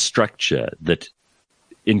the structure that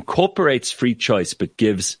incorporates free choice but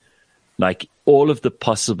gives all of the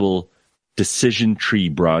possible decision tree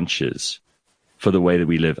branches for the way that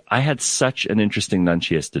we live. I had such an interesting lunch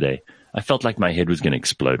yesterday. I felt like my head was going to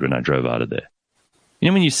explode when I drove out of there.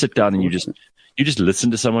 When you sit down and you just listen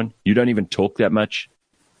to someone, you don't even talk that much,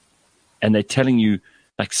 and they're telling you,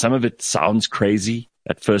 some of it sounds crazy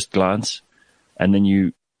at first glance, and then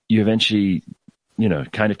you eventually,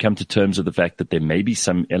 kind of come to terms with the fact that there may be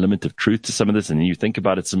some element of truth to some of this, and then you think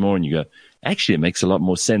about it some more and you go, actually, it makes a lot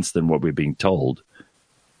more sense than what we're being told.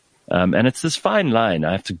 And it's this fine line.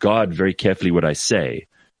 I have to guard very carefully what I say,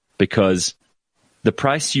 because the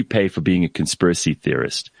price you pay for being a conspiracy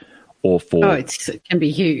theorist or for... it can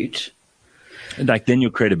be huge. Then your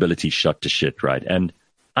credibility's shot to shit, right? And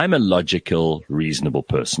I'm a logical, reasonable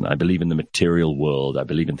person. I believe in the material world. I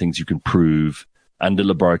believe in things you can prove under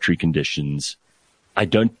laboratory conditions. I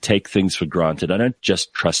don't take things for granted. I don't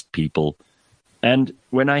just trust people. And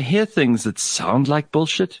when I hear things that sound like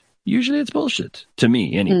bullshit, usually it's bullshit, to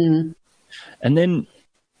me anyway. And then,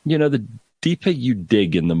 the deeper you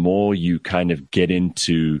dig and the more you kind of get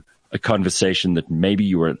into a conversation that maybe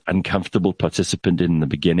you were an uncomfortable participant in the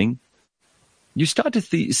beginning, you start to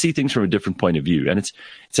see things from a different point of view. And it's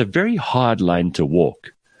a very hard line to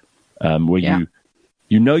walk, where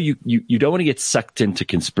you don't want to get sucked into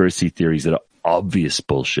conspiracy theories that are obvious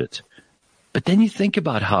bullshit. But then you think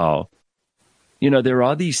about how, there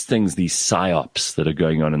are these things, these psyops that are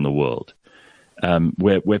going on in the world,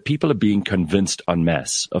 where people are being convinced en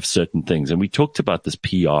masse of certain things. And we talked about this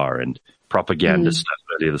PR and propaganda stuff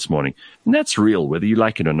earlier this morning. And that's real, whether you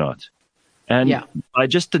like it or not. And by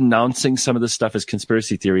just denouncing some of this stuff as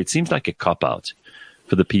conspiracy theory, it seems like a cop-out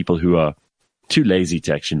for the people who are too lazy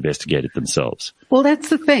to actually investigate it themselves. Well, that's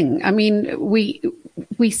the thing. I mean, we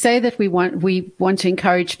say that we want to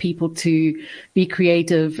encourage people to be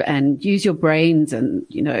creative and use your brains and,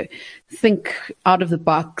 think out of the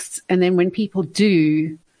box. And then when people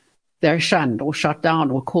do, they're shunned or shut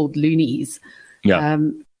down or called loonies. Yeah.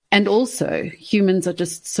 And also humans are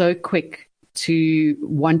just so quick to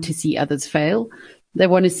want to see others fail. They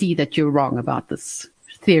want to see that you're wrong about this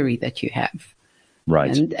theory that you have.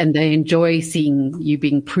 Right. And they enjoy seeing you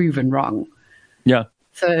being proven wrong. Yeah.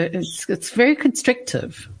 So it's very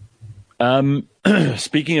constrictive.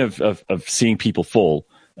 Speaking of seeing people fall,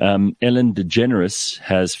 Ellen DeGeneres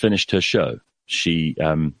has finished her show. She,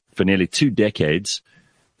 for nearly 2 decades,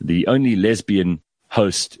 the only lesbian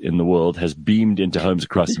host in the world, has beamed into homes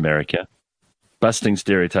across America, busting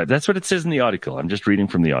stereotypes. That's what it says in the article. I'm just reading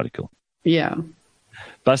from the article. Yeah.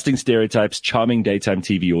 Busting stereotypes, charming daytime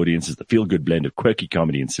TV audiences, the feel-good blend of quirky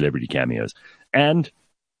comedy and celebrity cameos. And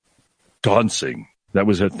dancing. That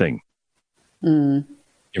was her thing.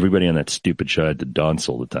 Everybody on that stupid show had to dance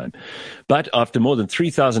all the time. But after more than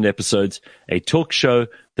 3,000 episodes, a talk show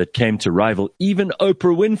that came to rival even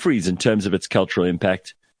Oprah Winfrey's in terms of its cultural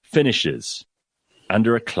impact finishes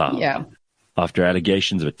under a cloud after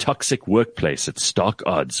allegations of a toxic workplace at stark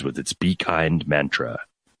odds with its Be Kind mantra.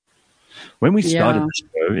 When we started the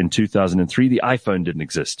show in 2003, the iPhone didn't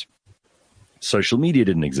exist. Social media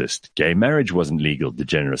didn't exist. Gay marriage wasn't legal,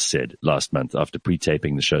 DeGeneres said last month after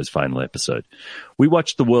pre-taping the show's final episode. We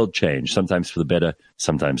watched the world change, sometimes for the better,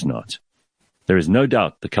 sometimes not. There is no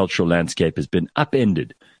doubt the cultural landscape has been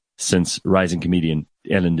upended since rising comedian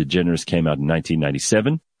Ellen DeGeneres came out in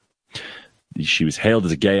 1997. She was hailed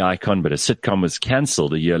as a gay icon, but her sitcom was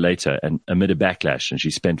cancelled a year later and amid a backlash, and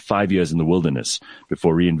she spent 5 years in the wilderness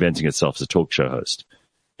before reinventing herself as a talk show host.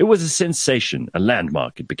 It was a sensation, a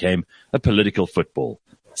landmark. It became a political football,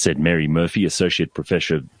 said Mary Murphy, associate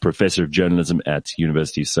professor of journalism at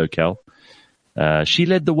University of SoCal. She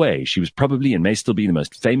led the way. She was probably and may still be the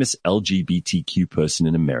most famous LGBTQ person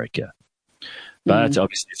in America. But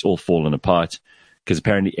obviously it's all fallen apart because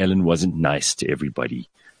apparently Ellen wasn't nice to everybody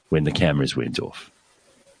when the cameras went off.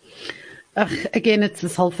 Again, it's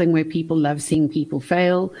this whole thing where people love seeing people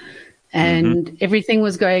fail. And everything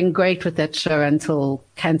was going great with that show until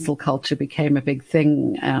cancel culture became a big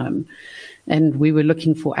thing. And we were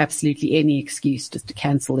looking for absolutely any excuse just to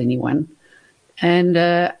cancel anyone. And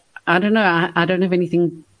I don't know. I don't have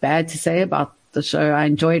anything bad to say about the show. I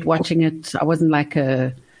enjoyed watching it. I wasn't like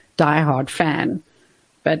a diehard fan.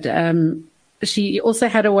 But she also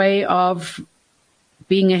had a way of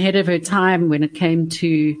being ahead of her time when it came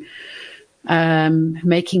to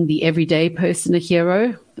making the everyday person a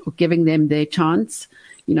hero or giving them their chance.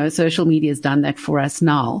 Social media has done that for us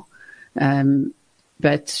now.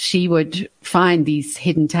 But she would find these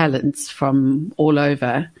hidden talents from all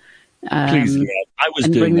over. Please, I was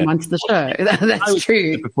and doing bring them that onto the show. That's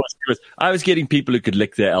true. I was getting people who could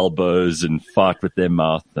lick their elbows and fart with their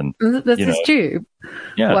mouth. And this is true.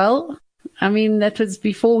 Yeah. Well, I mean, that was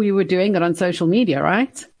before we were doing it on social media,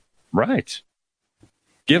 right? Right.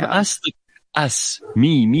 Give us,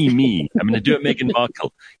 me. I'm going to do it, Meghan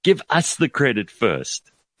Markle. Give us the credit first.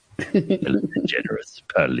 Generous,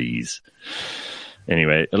 please.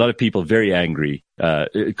 Anyway, a lot of people very angry.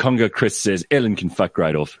 Congo Chris says, Ellen can fuck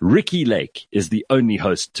right off. Ricky Lake is the only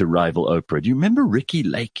host to rival Oprah. Do you remember Ricky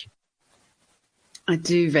Lake? I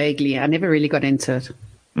do vaguely. I never really got into it.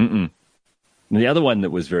 And the other one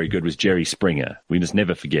that was very good was Jerry Springer. We must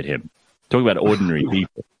never forget him. Talk about ordinary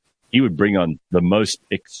people. He would bring on the most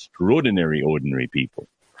extraordinary ordinary people.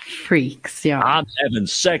 Freaks, yeah. I'm having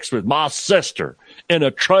sex with my sister in a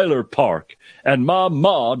trailer park, and my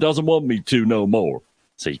ma doesn't want me to no more.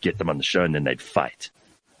 So you get them on the show, and then they'd fight.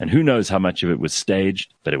 And who knows how much of it was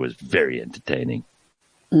staged, but it was very entertaining.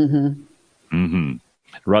 I'd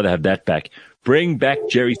rather have that back. Bring back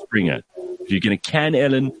Jerry Springer. If you're going to can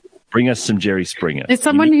Ellen, bring us some Jerry Springer. There's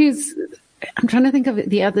someone who's... I'm trying to think of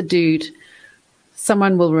the other dude.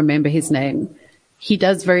 Someone will remember his name. He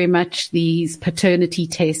does very much these paternity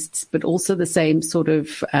tests, but also the same sort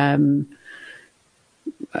of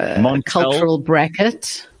cultural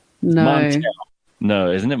bracket. No. Montel.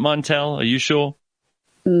 No, isn't it Montel? Are you sure?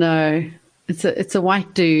 No. It's a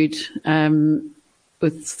white dude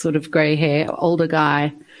with sort of grey hair, older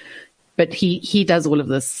guy. But he does all of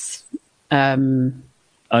this.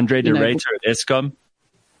 Andre de Ruyter at ESCOM?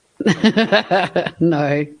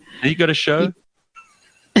 No. Have you got a show?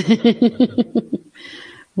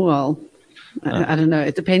 Well, I don't know.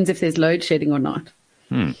 It depends if there's load shedding or not.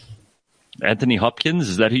 Anthony Hopkins,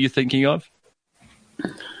 is that who you're thinking of?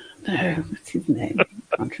 No, what's his name?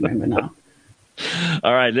 I can't remember now.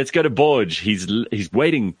 All right, let's go to Borge. He's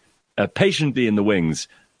waiting patiently in the wings.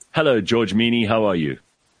 Hello, George Meany. How are you?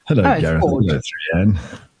 Hello, Gareth. Hello, Trianne.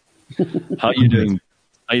 How are you doing?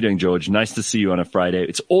 How are you doing, George? Nice to see you on a Friday.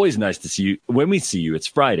 It's always nice to see you. When we see you, it's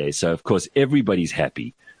Friday. So, of course, everybody's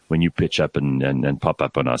happy when you pitch up and pop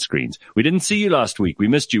up on our screens. We didn't see you last week. We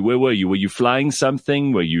missed you. Where were you? Were you flying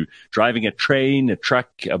something? Were you driving a train, a truck,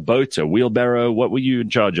 a boat, a wheelbarrow? What were you in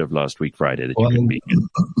charge of last week, Friday, that you couldn't be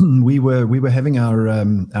in? We were having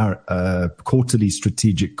our quarterly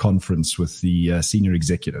strategic conference with the senior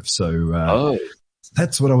executive. So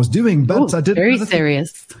that's what I was doing. But I did very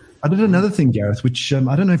serious. I did another thing, Gareth, which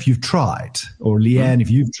I don't know if you've tried, or Leanne,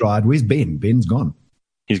 if you've tried. Where's Ben? Ben's gone.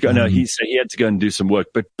 He's gone. No, he had to go and do some work.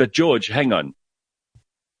 But George, hang on.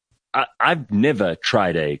 I've never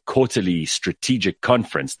tried a quarterly strategic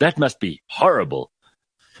conference. That must be horrible.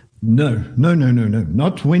 No.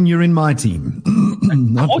 Not when you're in my team.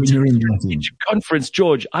 Not when you're in my team. Conference,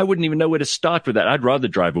 George. I wouldn't even know where to start with that. I'd rather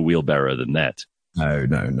drive a wheelbarrow than that. No.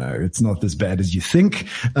 It's not as bad as you think.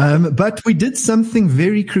 But we did something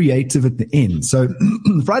very creative at the end. So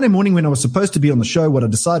Friday morning when I was supposed to be on the show, what I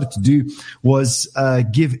decided to do was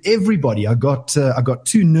give everybody, I got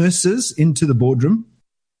two nurses into the boardroom.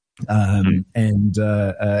 And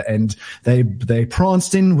they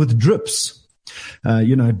pranced in with drips.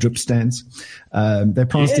 Drip stands. They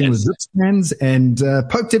pranced in with drip stands and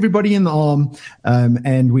poked everybody in the arm.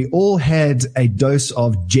 And we all had a dose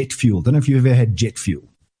of jet fuel. Don't know if you ever had jet fuel.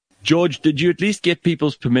 George, did you at least get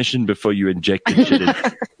people's permission before you injected shit into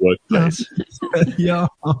the workplace? Yeah.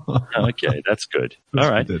 Okay, that's good. All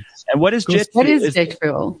right. And what is jet fuel? What is jet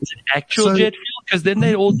fuel? Is it actual jet fuel? Because then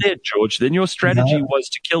they're all dead, George. Then your strategy was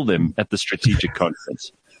to kill them at the strategic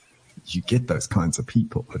conference. You get those kinds of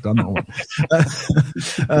people. I don't know.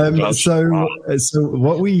 So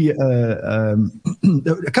what we a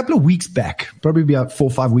couple of weeks back, probably about 4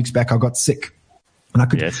 or 5 weeks back, I got sick, and I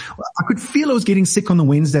could feel I was getting sick on the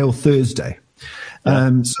Wednesday or Thursday. I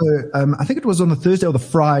think it was on the Thursday or the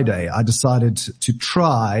Friday, I decided to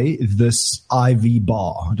try this IV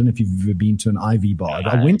bar. I don't know if you've ever been to an IV bar.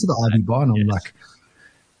 I went to the IV bar and I'm like,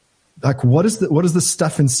 what is the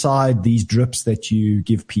stuff inside these drips that you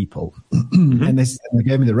give people? And they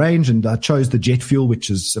gave me the range, and I chose the jet fuel, which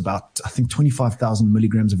is about, I think, 25,000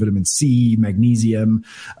 milligrams of vitamin C, magnesium,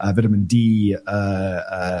 vitamin D,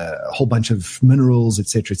 a whole bunch of minerals, et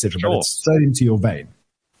cetera, et cetera. Sure. But it's straight into your vein.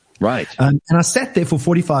 Right. And I sat there for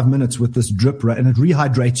 45 minutes with this drip, and it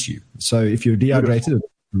rehydrates you. So if you're dehydrated, it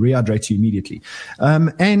rehydrates you immediately.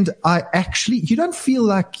 And you don't feel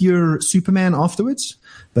like you're Superman afterwards,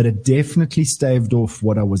 but it definitely staved off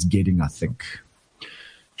what I was getting, I think.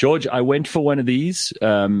 George, I went for one of these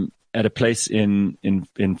at a place in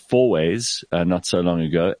Fourways not so long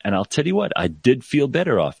ago, and I'll tell you what, I did feel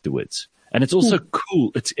better afterwards. And it's also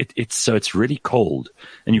cool. It's really cold,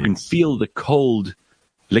 and you can feel the cold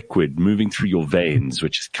liquid moving through your veins,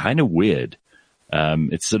 which is kind of weird.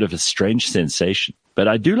 It's sort of a strange sensation, but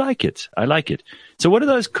I do like it. I like it. So what do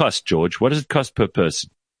those cost, George? What does it cost per person?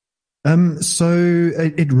 So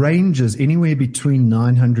it ranges anywhere between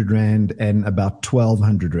 900 Rand and about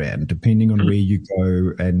 1,200 Rand, depending on where you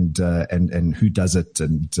go and who does it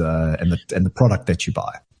and the product that you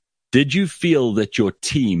buy. Did you feel that your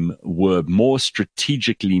team were more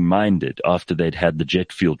strategically minded after they'd had the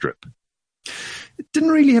jet fuel drip? It didn't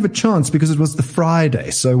really have a chance because it was the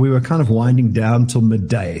Friday, so we were kind of winding down till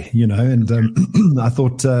midday, and I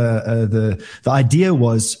thought the idea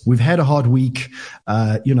was, we've had a hard week,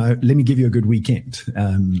 let me give you a good weekend.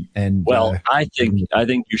 I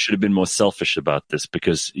think you should have been more selfish about this,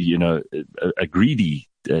 because a greedy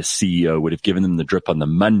CEO would have given them the drip on the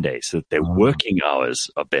Monday so that their working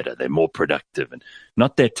hours are better, they're more productive, and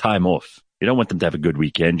not their time off. You don't want them to have a good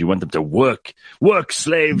weekend. You want them to work. Work,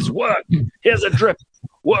 slaves, work. Here's a drip.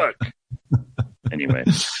 Work. Anyway,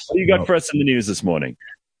 what do you got for us in the news this morning?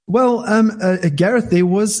 Well, Gareth, there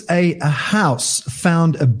was a house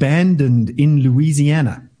found abandoned in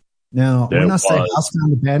Louisiana. Now, when I say house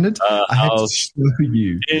found abandoned, I had to show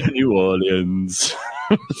you. In New Orleans.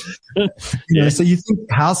 So you think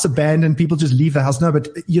house abandoned, people just leave the house. No, but,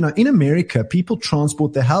 in America, people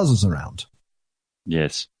transport their houses around.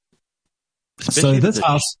 Yes. Especially so this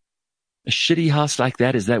house, a shitty house like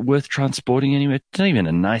that, is that worth transporting anywhere? It's not even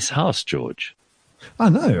a nice house, George. I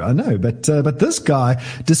know, but this guy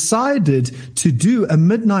decided to do a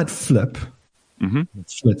midnight flip,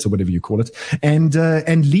 flits or whatever you call it, and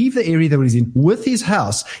leave the area that he's in with his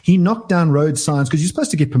house. He knocked down road signs, because you're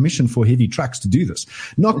supposed to get permission for heavy trucks to do this.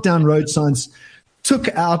 Knocked down road signs, took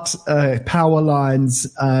out power lines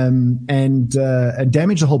and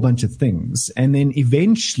damaged a whole bunch of things, and then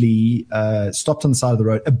eventually stopped on the side of the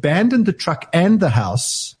road, abandoned the truck and the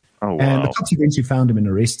house. Oh, wow. And the cops eventually found him and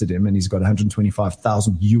arrested him, and he's got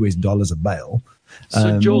 $125,000 of bail.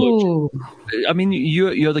 So George, I mean,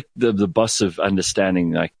 you're the boss of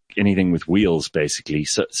understanding like anything with wheels, basically.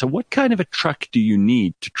 So what kind of a truck do you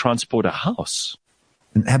need to transport a house?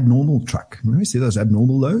 An abnormal truck. You see those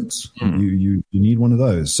abnormal loads? You need one of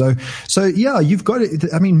those. So yeah, you've got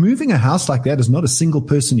it. I mean, moving a house like that is not a single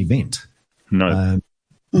person event. No.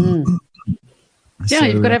 Yeah,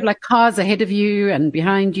 you've got to have like cars ahead of you and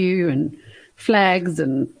behind you and flags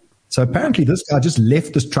and. So apparently this guy just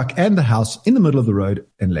left this truck and the house in the middle of the road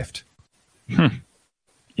and left.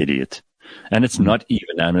 Idiot. And it's not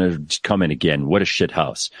even, I'm going to just comment again, what a shit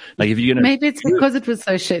house. Like if you're going to. Maybe it's because it was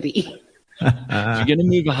so shitty. If you're going to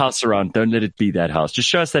move a house around, don't let it be that house. Just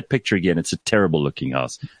show us that picture again. It's a terrible looking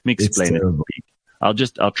house. Let me explain it.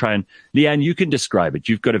 I'll try and, Leanne, you can describe it.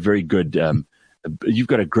 You've got a very good, you've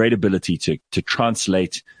got a great ability to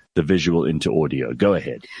translate the visual into audio. Go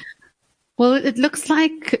ahead. Well, it looks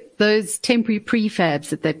like those temporary prefabs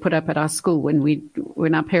that they put up at our school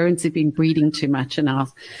when our parents had been breeding too much and our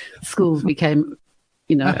schools became,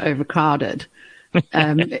 overcrowded.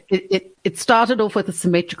 It started off with a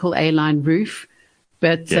symmetrical A-line roof,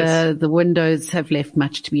 but the windows have left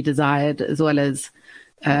much to be desired, as well as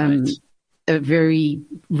a very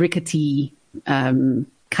rickety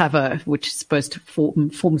cover, which is supposed to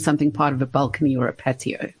form something part of a balcony or a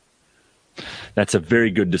patio. That's a very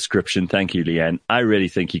good description. Thank you, Leanne. I really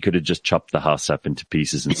think you could have just chopped the house up into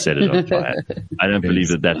pieces and set it on fire. I don't believe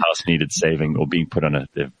that house needed saving or being put on a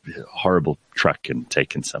horrible truck and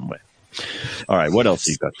taken somewhere. All right, what else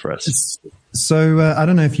you got for us? So I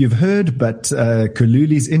don't know if you've heard, but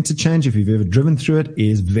Kululi's interchange, if you've ever driven through it,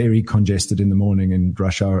 is very congested in the morning and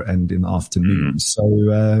rush hour and in the afternoon. So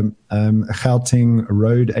Gauteng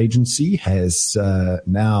Road Agency has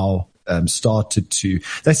now started to,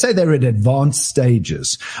 they say they're at advanced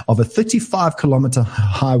stages of a 35-kilometer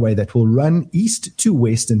highway that will run east to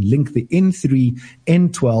west and link the N3,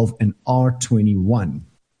 N12, and R21.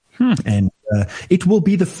 And it will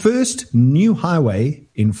be the first new highway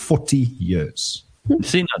in 40 years.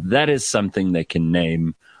 See, now that is something they can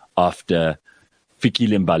name after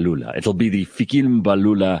Fikile Mbalula. It'll be the Fikile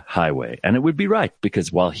Mbalula Highway. And it would be right,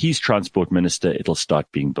 because while he's transport minister, it'll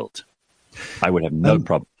start being built. I would have no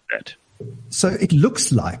problem with that. So it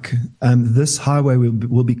looks like this highway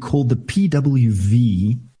will be called the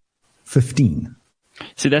PWV 15.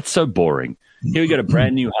 See, that's so boring. Here we got a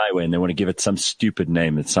brand new highway, and they want to give it some stupid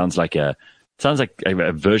name that sounds like a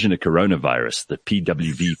version of coronavirus, the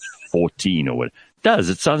PWV 14 or what it does.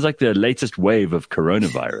 It sounds like the latest wave of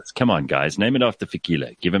coronavirus. Come on, guys, name it after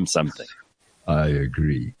Fikile. Give him something. I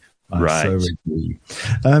agree. Right. So agree.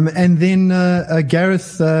 And then,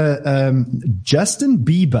 Gareth, Justin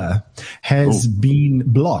Bieber has been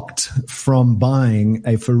blocked from buying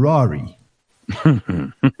a Ferrari.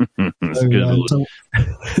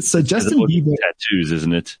 So Justin Bieber tattoos,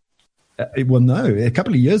 isn't it? Well, no, a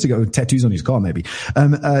couple of years ago, tattoos on his car, maybe.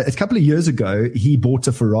 A couple of years ago, he bought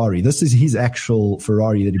a Ferrari. This is his actual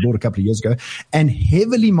Ferrari that he bought a couple of years ago, and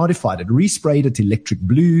heavily modified it, resprayed it electric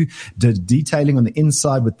blue, did detailing on the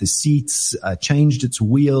inside with the seats, changed its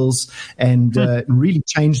wheels, and really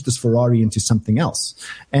changed this Ferrari into something else.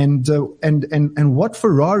 And what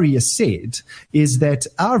Ferrari has said is that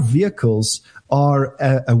our vehicles are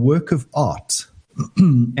a work of art.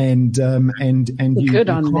 and you good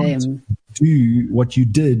on can't them. Do what you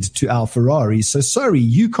did to our Ferrari. So sorry,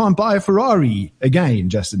 you can't buy a Ferrari again,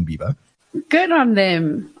 Justin Bieber. Good on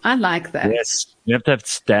them. I like that. Yes, you have to have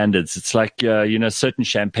standards. It's like certain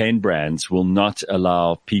champagne brands will not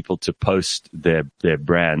allow people to post their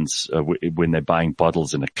brands when they're buying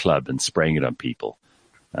bottles in a club and spraying it on people.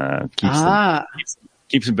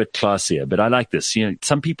 Keeps them a bit classier. But I like this.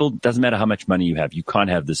 Some people, doesn't matter how much money you have, you can't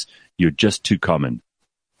have this. You're just too common.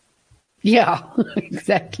 Yeah,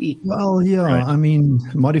 exactly. Well, yeah, right. I mean,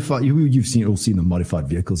 modified. You've all seen the modified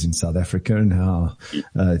vehicles in South Africa, and how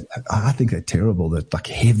I think they're terrible. They're like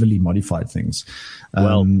heavily modified things.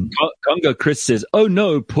 Well, Congo Chris says, "Oh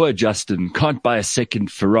no, poor Justin can't buy a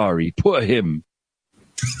second Ferrari. Poor him."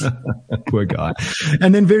 Poor guy.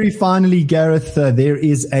 And then very finally, Gareth, there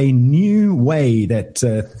is a new way that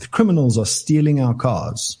criminals are stealing our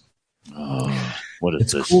cars. Oh, what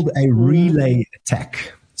is this? It's called a relay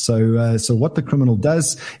attack. So what the criminal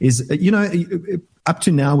does is, up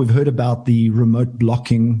to now we've heard about the remote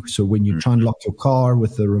blocking. So when you try and lock your car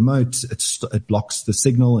with the remote, it blocks the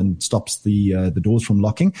signal and stops the doors from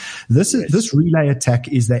locking. This relay attack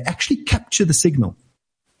is they actually capture the signal.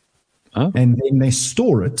 Oh. And then they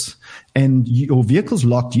store it, and your vehicle's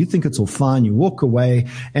locked. You think it's all fine. You walk away,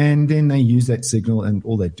 and then they use that signal, and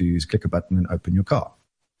all they do is click a button and open your car.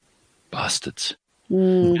 Bastards.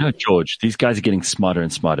 George, these guys are getting smarter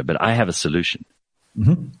and smarter, but I have a solution.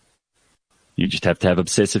 Mm-hmm. You just have to have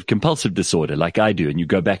obsessive compulsive disorder like I do, and you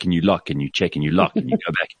go back and you lock and you check and you lock and you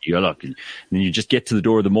go back and you lock, and then you just get to the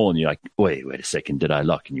door of the mall and you're like, wait a second, did I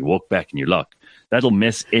lock? And you walk back and you lock. That'll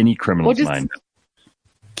mess any criminal's mind up.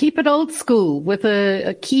 Keep it old school with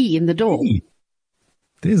a key in the door.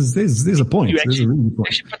 There's a point. You actually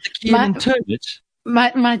put the key in and turn it.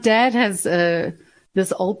 My dad has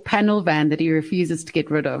this old panel van that he refuses to get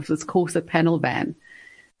rid of, this Corsa panel van.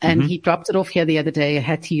 And he dropped it off here the other day. I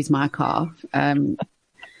had to use my car. And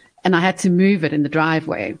I had to move it in the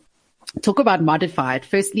driveway. Talk about modified.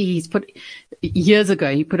 Firstly, years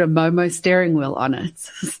ago, he put a Momo steering wheel on it.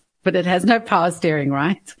 But it has no power steering,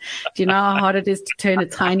 right? Do you know how hard it is to turn a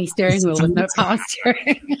tiny steering wheel with no power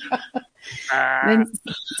steering? Then,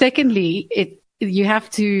 secondly, you have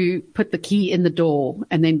to put the key in the door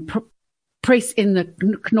and then press in the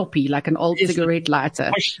knoppy like an old cigarette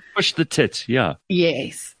lighter. Push the tit, yeah.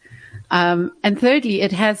 Yes. And thirdly,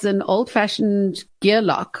 it has an old-fashioned gear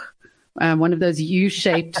lock, one of those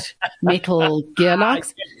U-shaped metal gear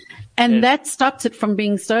locks. And that stopped it from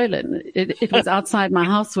being stolen. It was outside my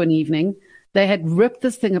house one evening. They had ripped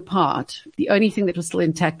this thing apart. The only thing that was still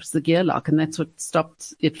intact was the gear lock, and that's what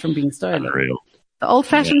stopped it from being stolen. Unreal. The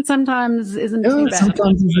old-fashioned sometimes isn't too bad.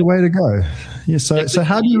 Sometimes is the way to go. Yeah. So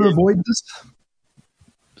how do you avoid this?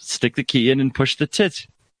 Stick the key in and push the tit.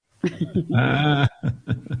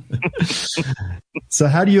 So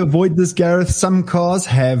how do you avoid this, Gareth? Some cars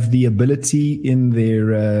have the ability in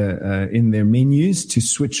their menus to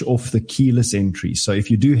switch off the keyless entry. So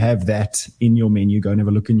if you do have that in your menu, go and have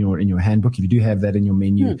a look in your handbook. If you do have that in your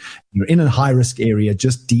menu, you're in a high risk area,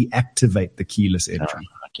 just deactivate the keyless entry.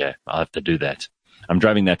 Okay, I'll have to do that. I'm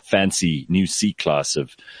driving that fancy new C-Class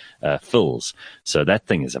of Phil's. So that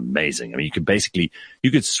thing is amazing. I mean,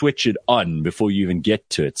 you could switch it on before you even get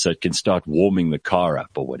to it so it can start warming the car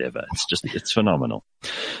up or whatever. It's phenomenal.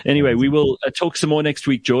 Anyway, we will talk some more next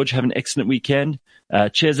week, George. Have an excellent weekend.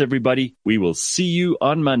 Cheers, everybody. We will see you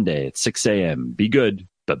on Monday at 6 a.m. Be good.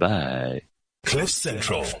 Bye-bye.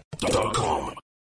 CliffCentral.com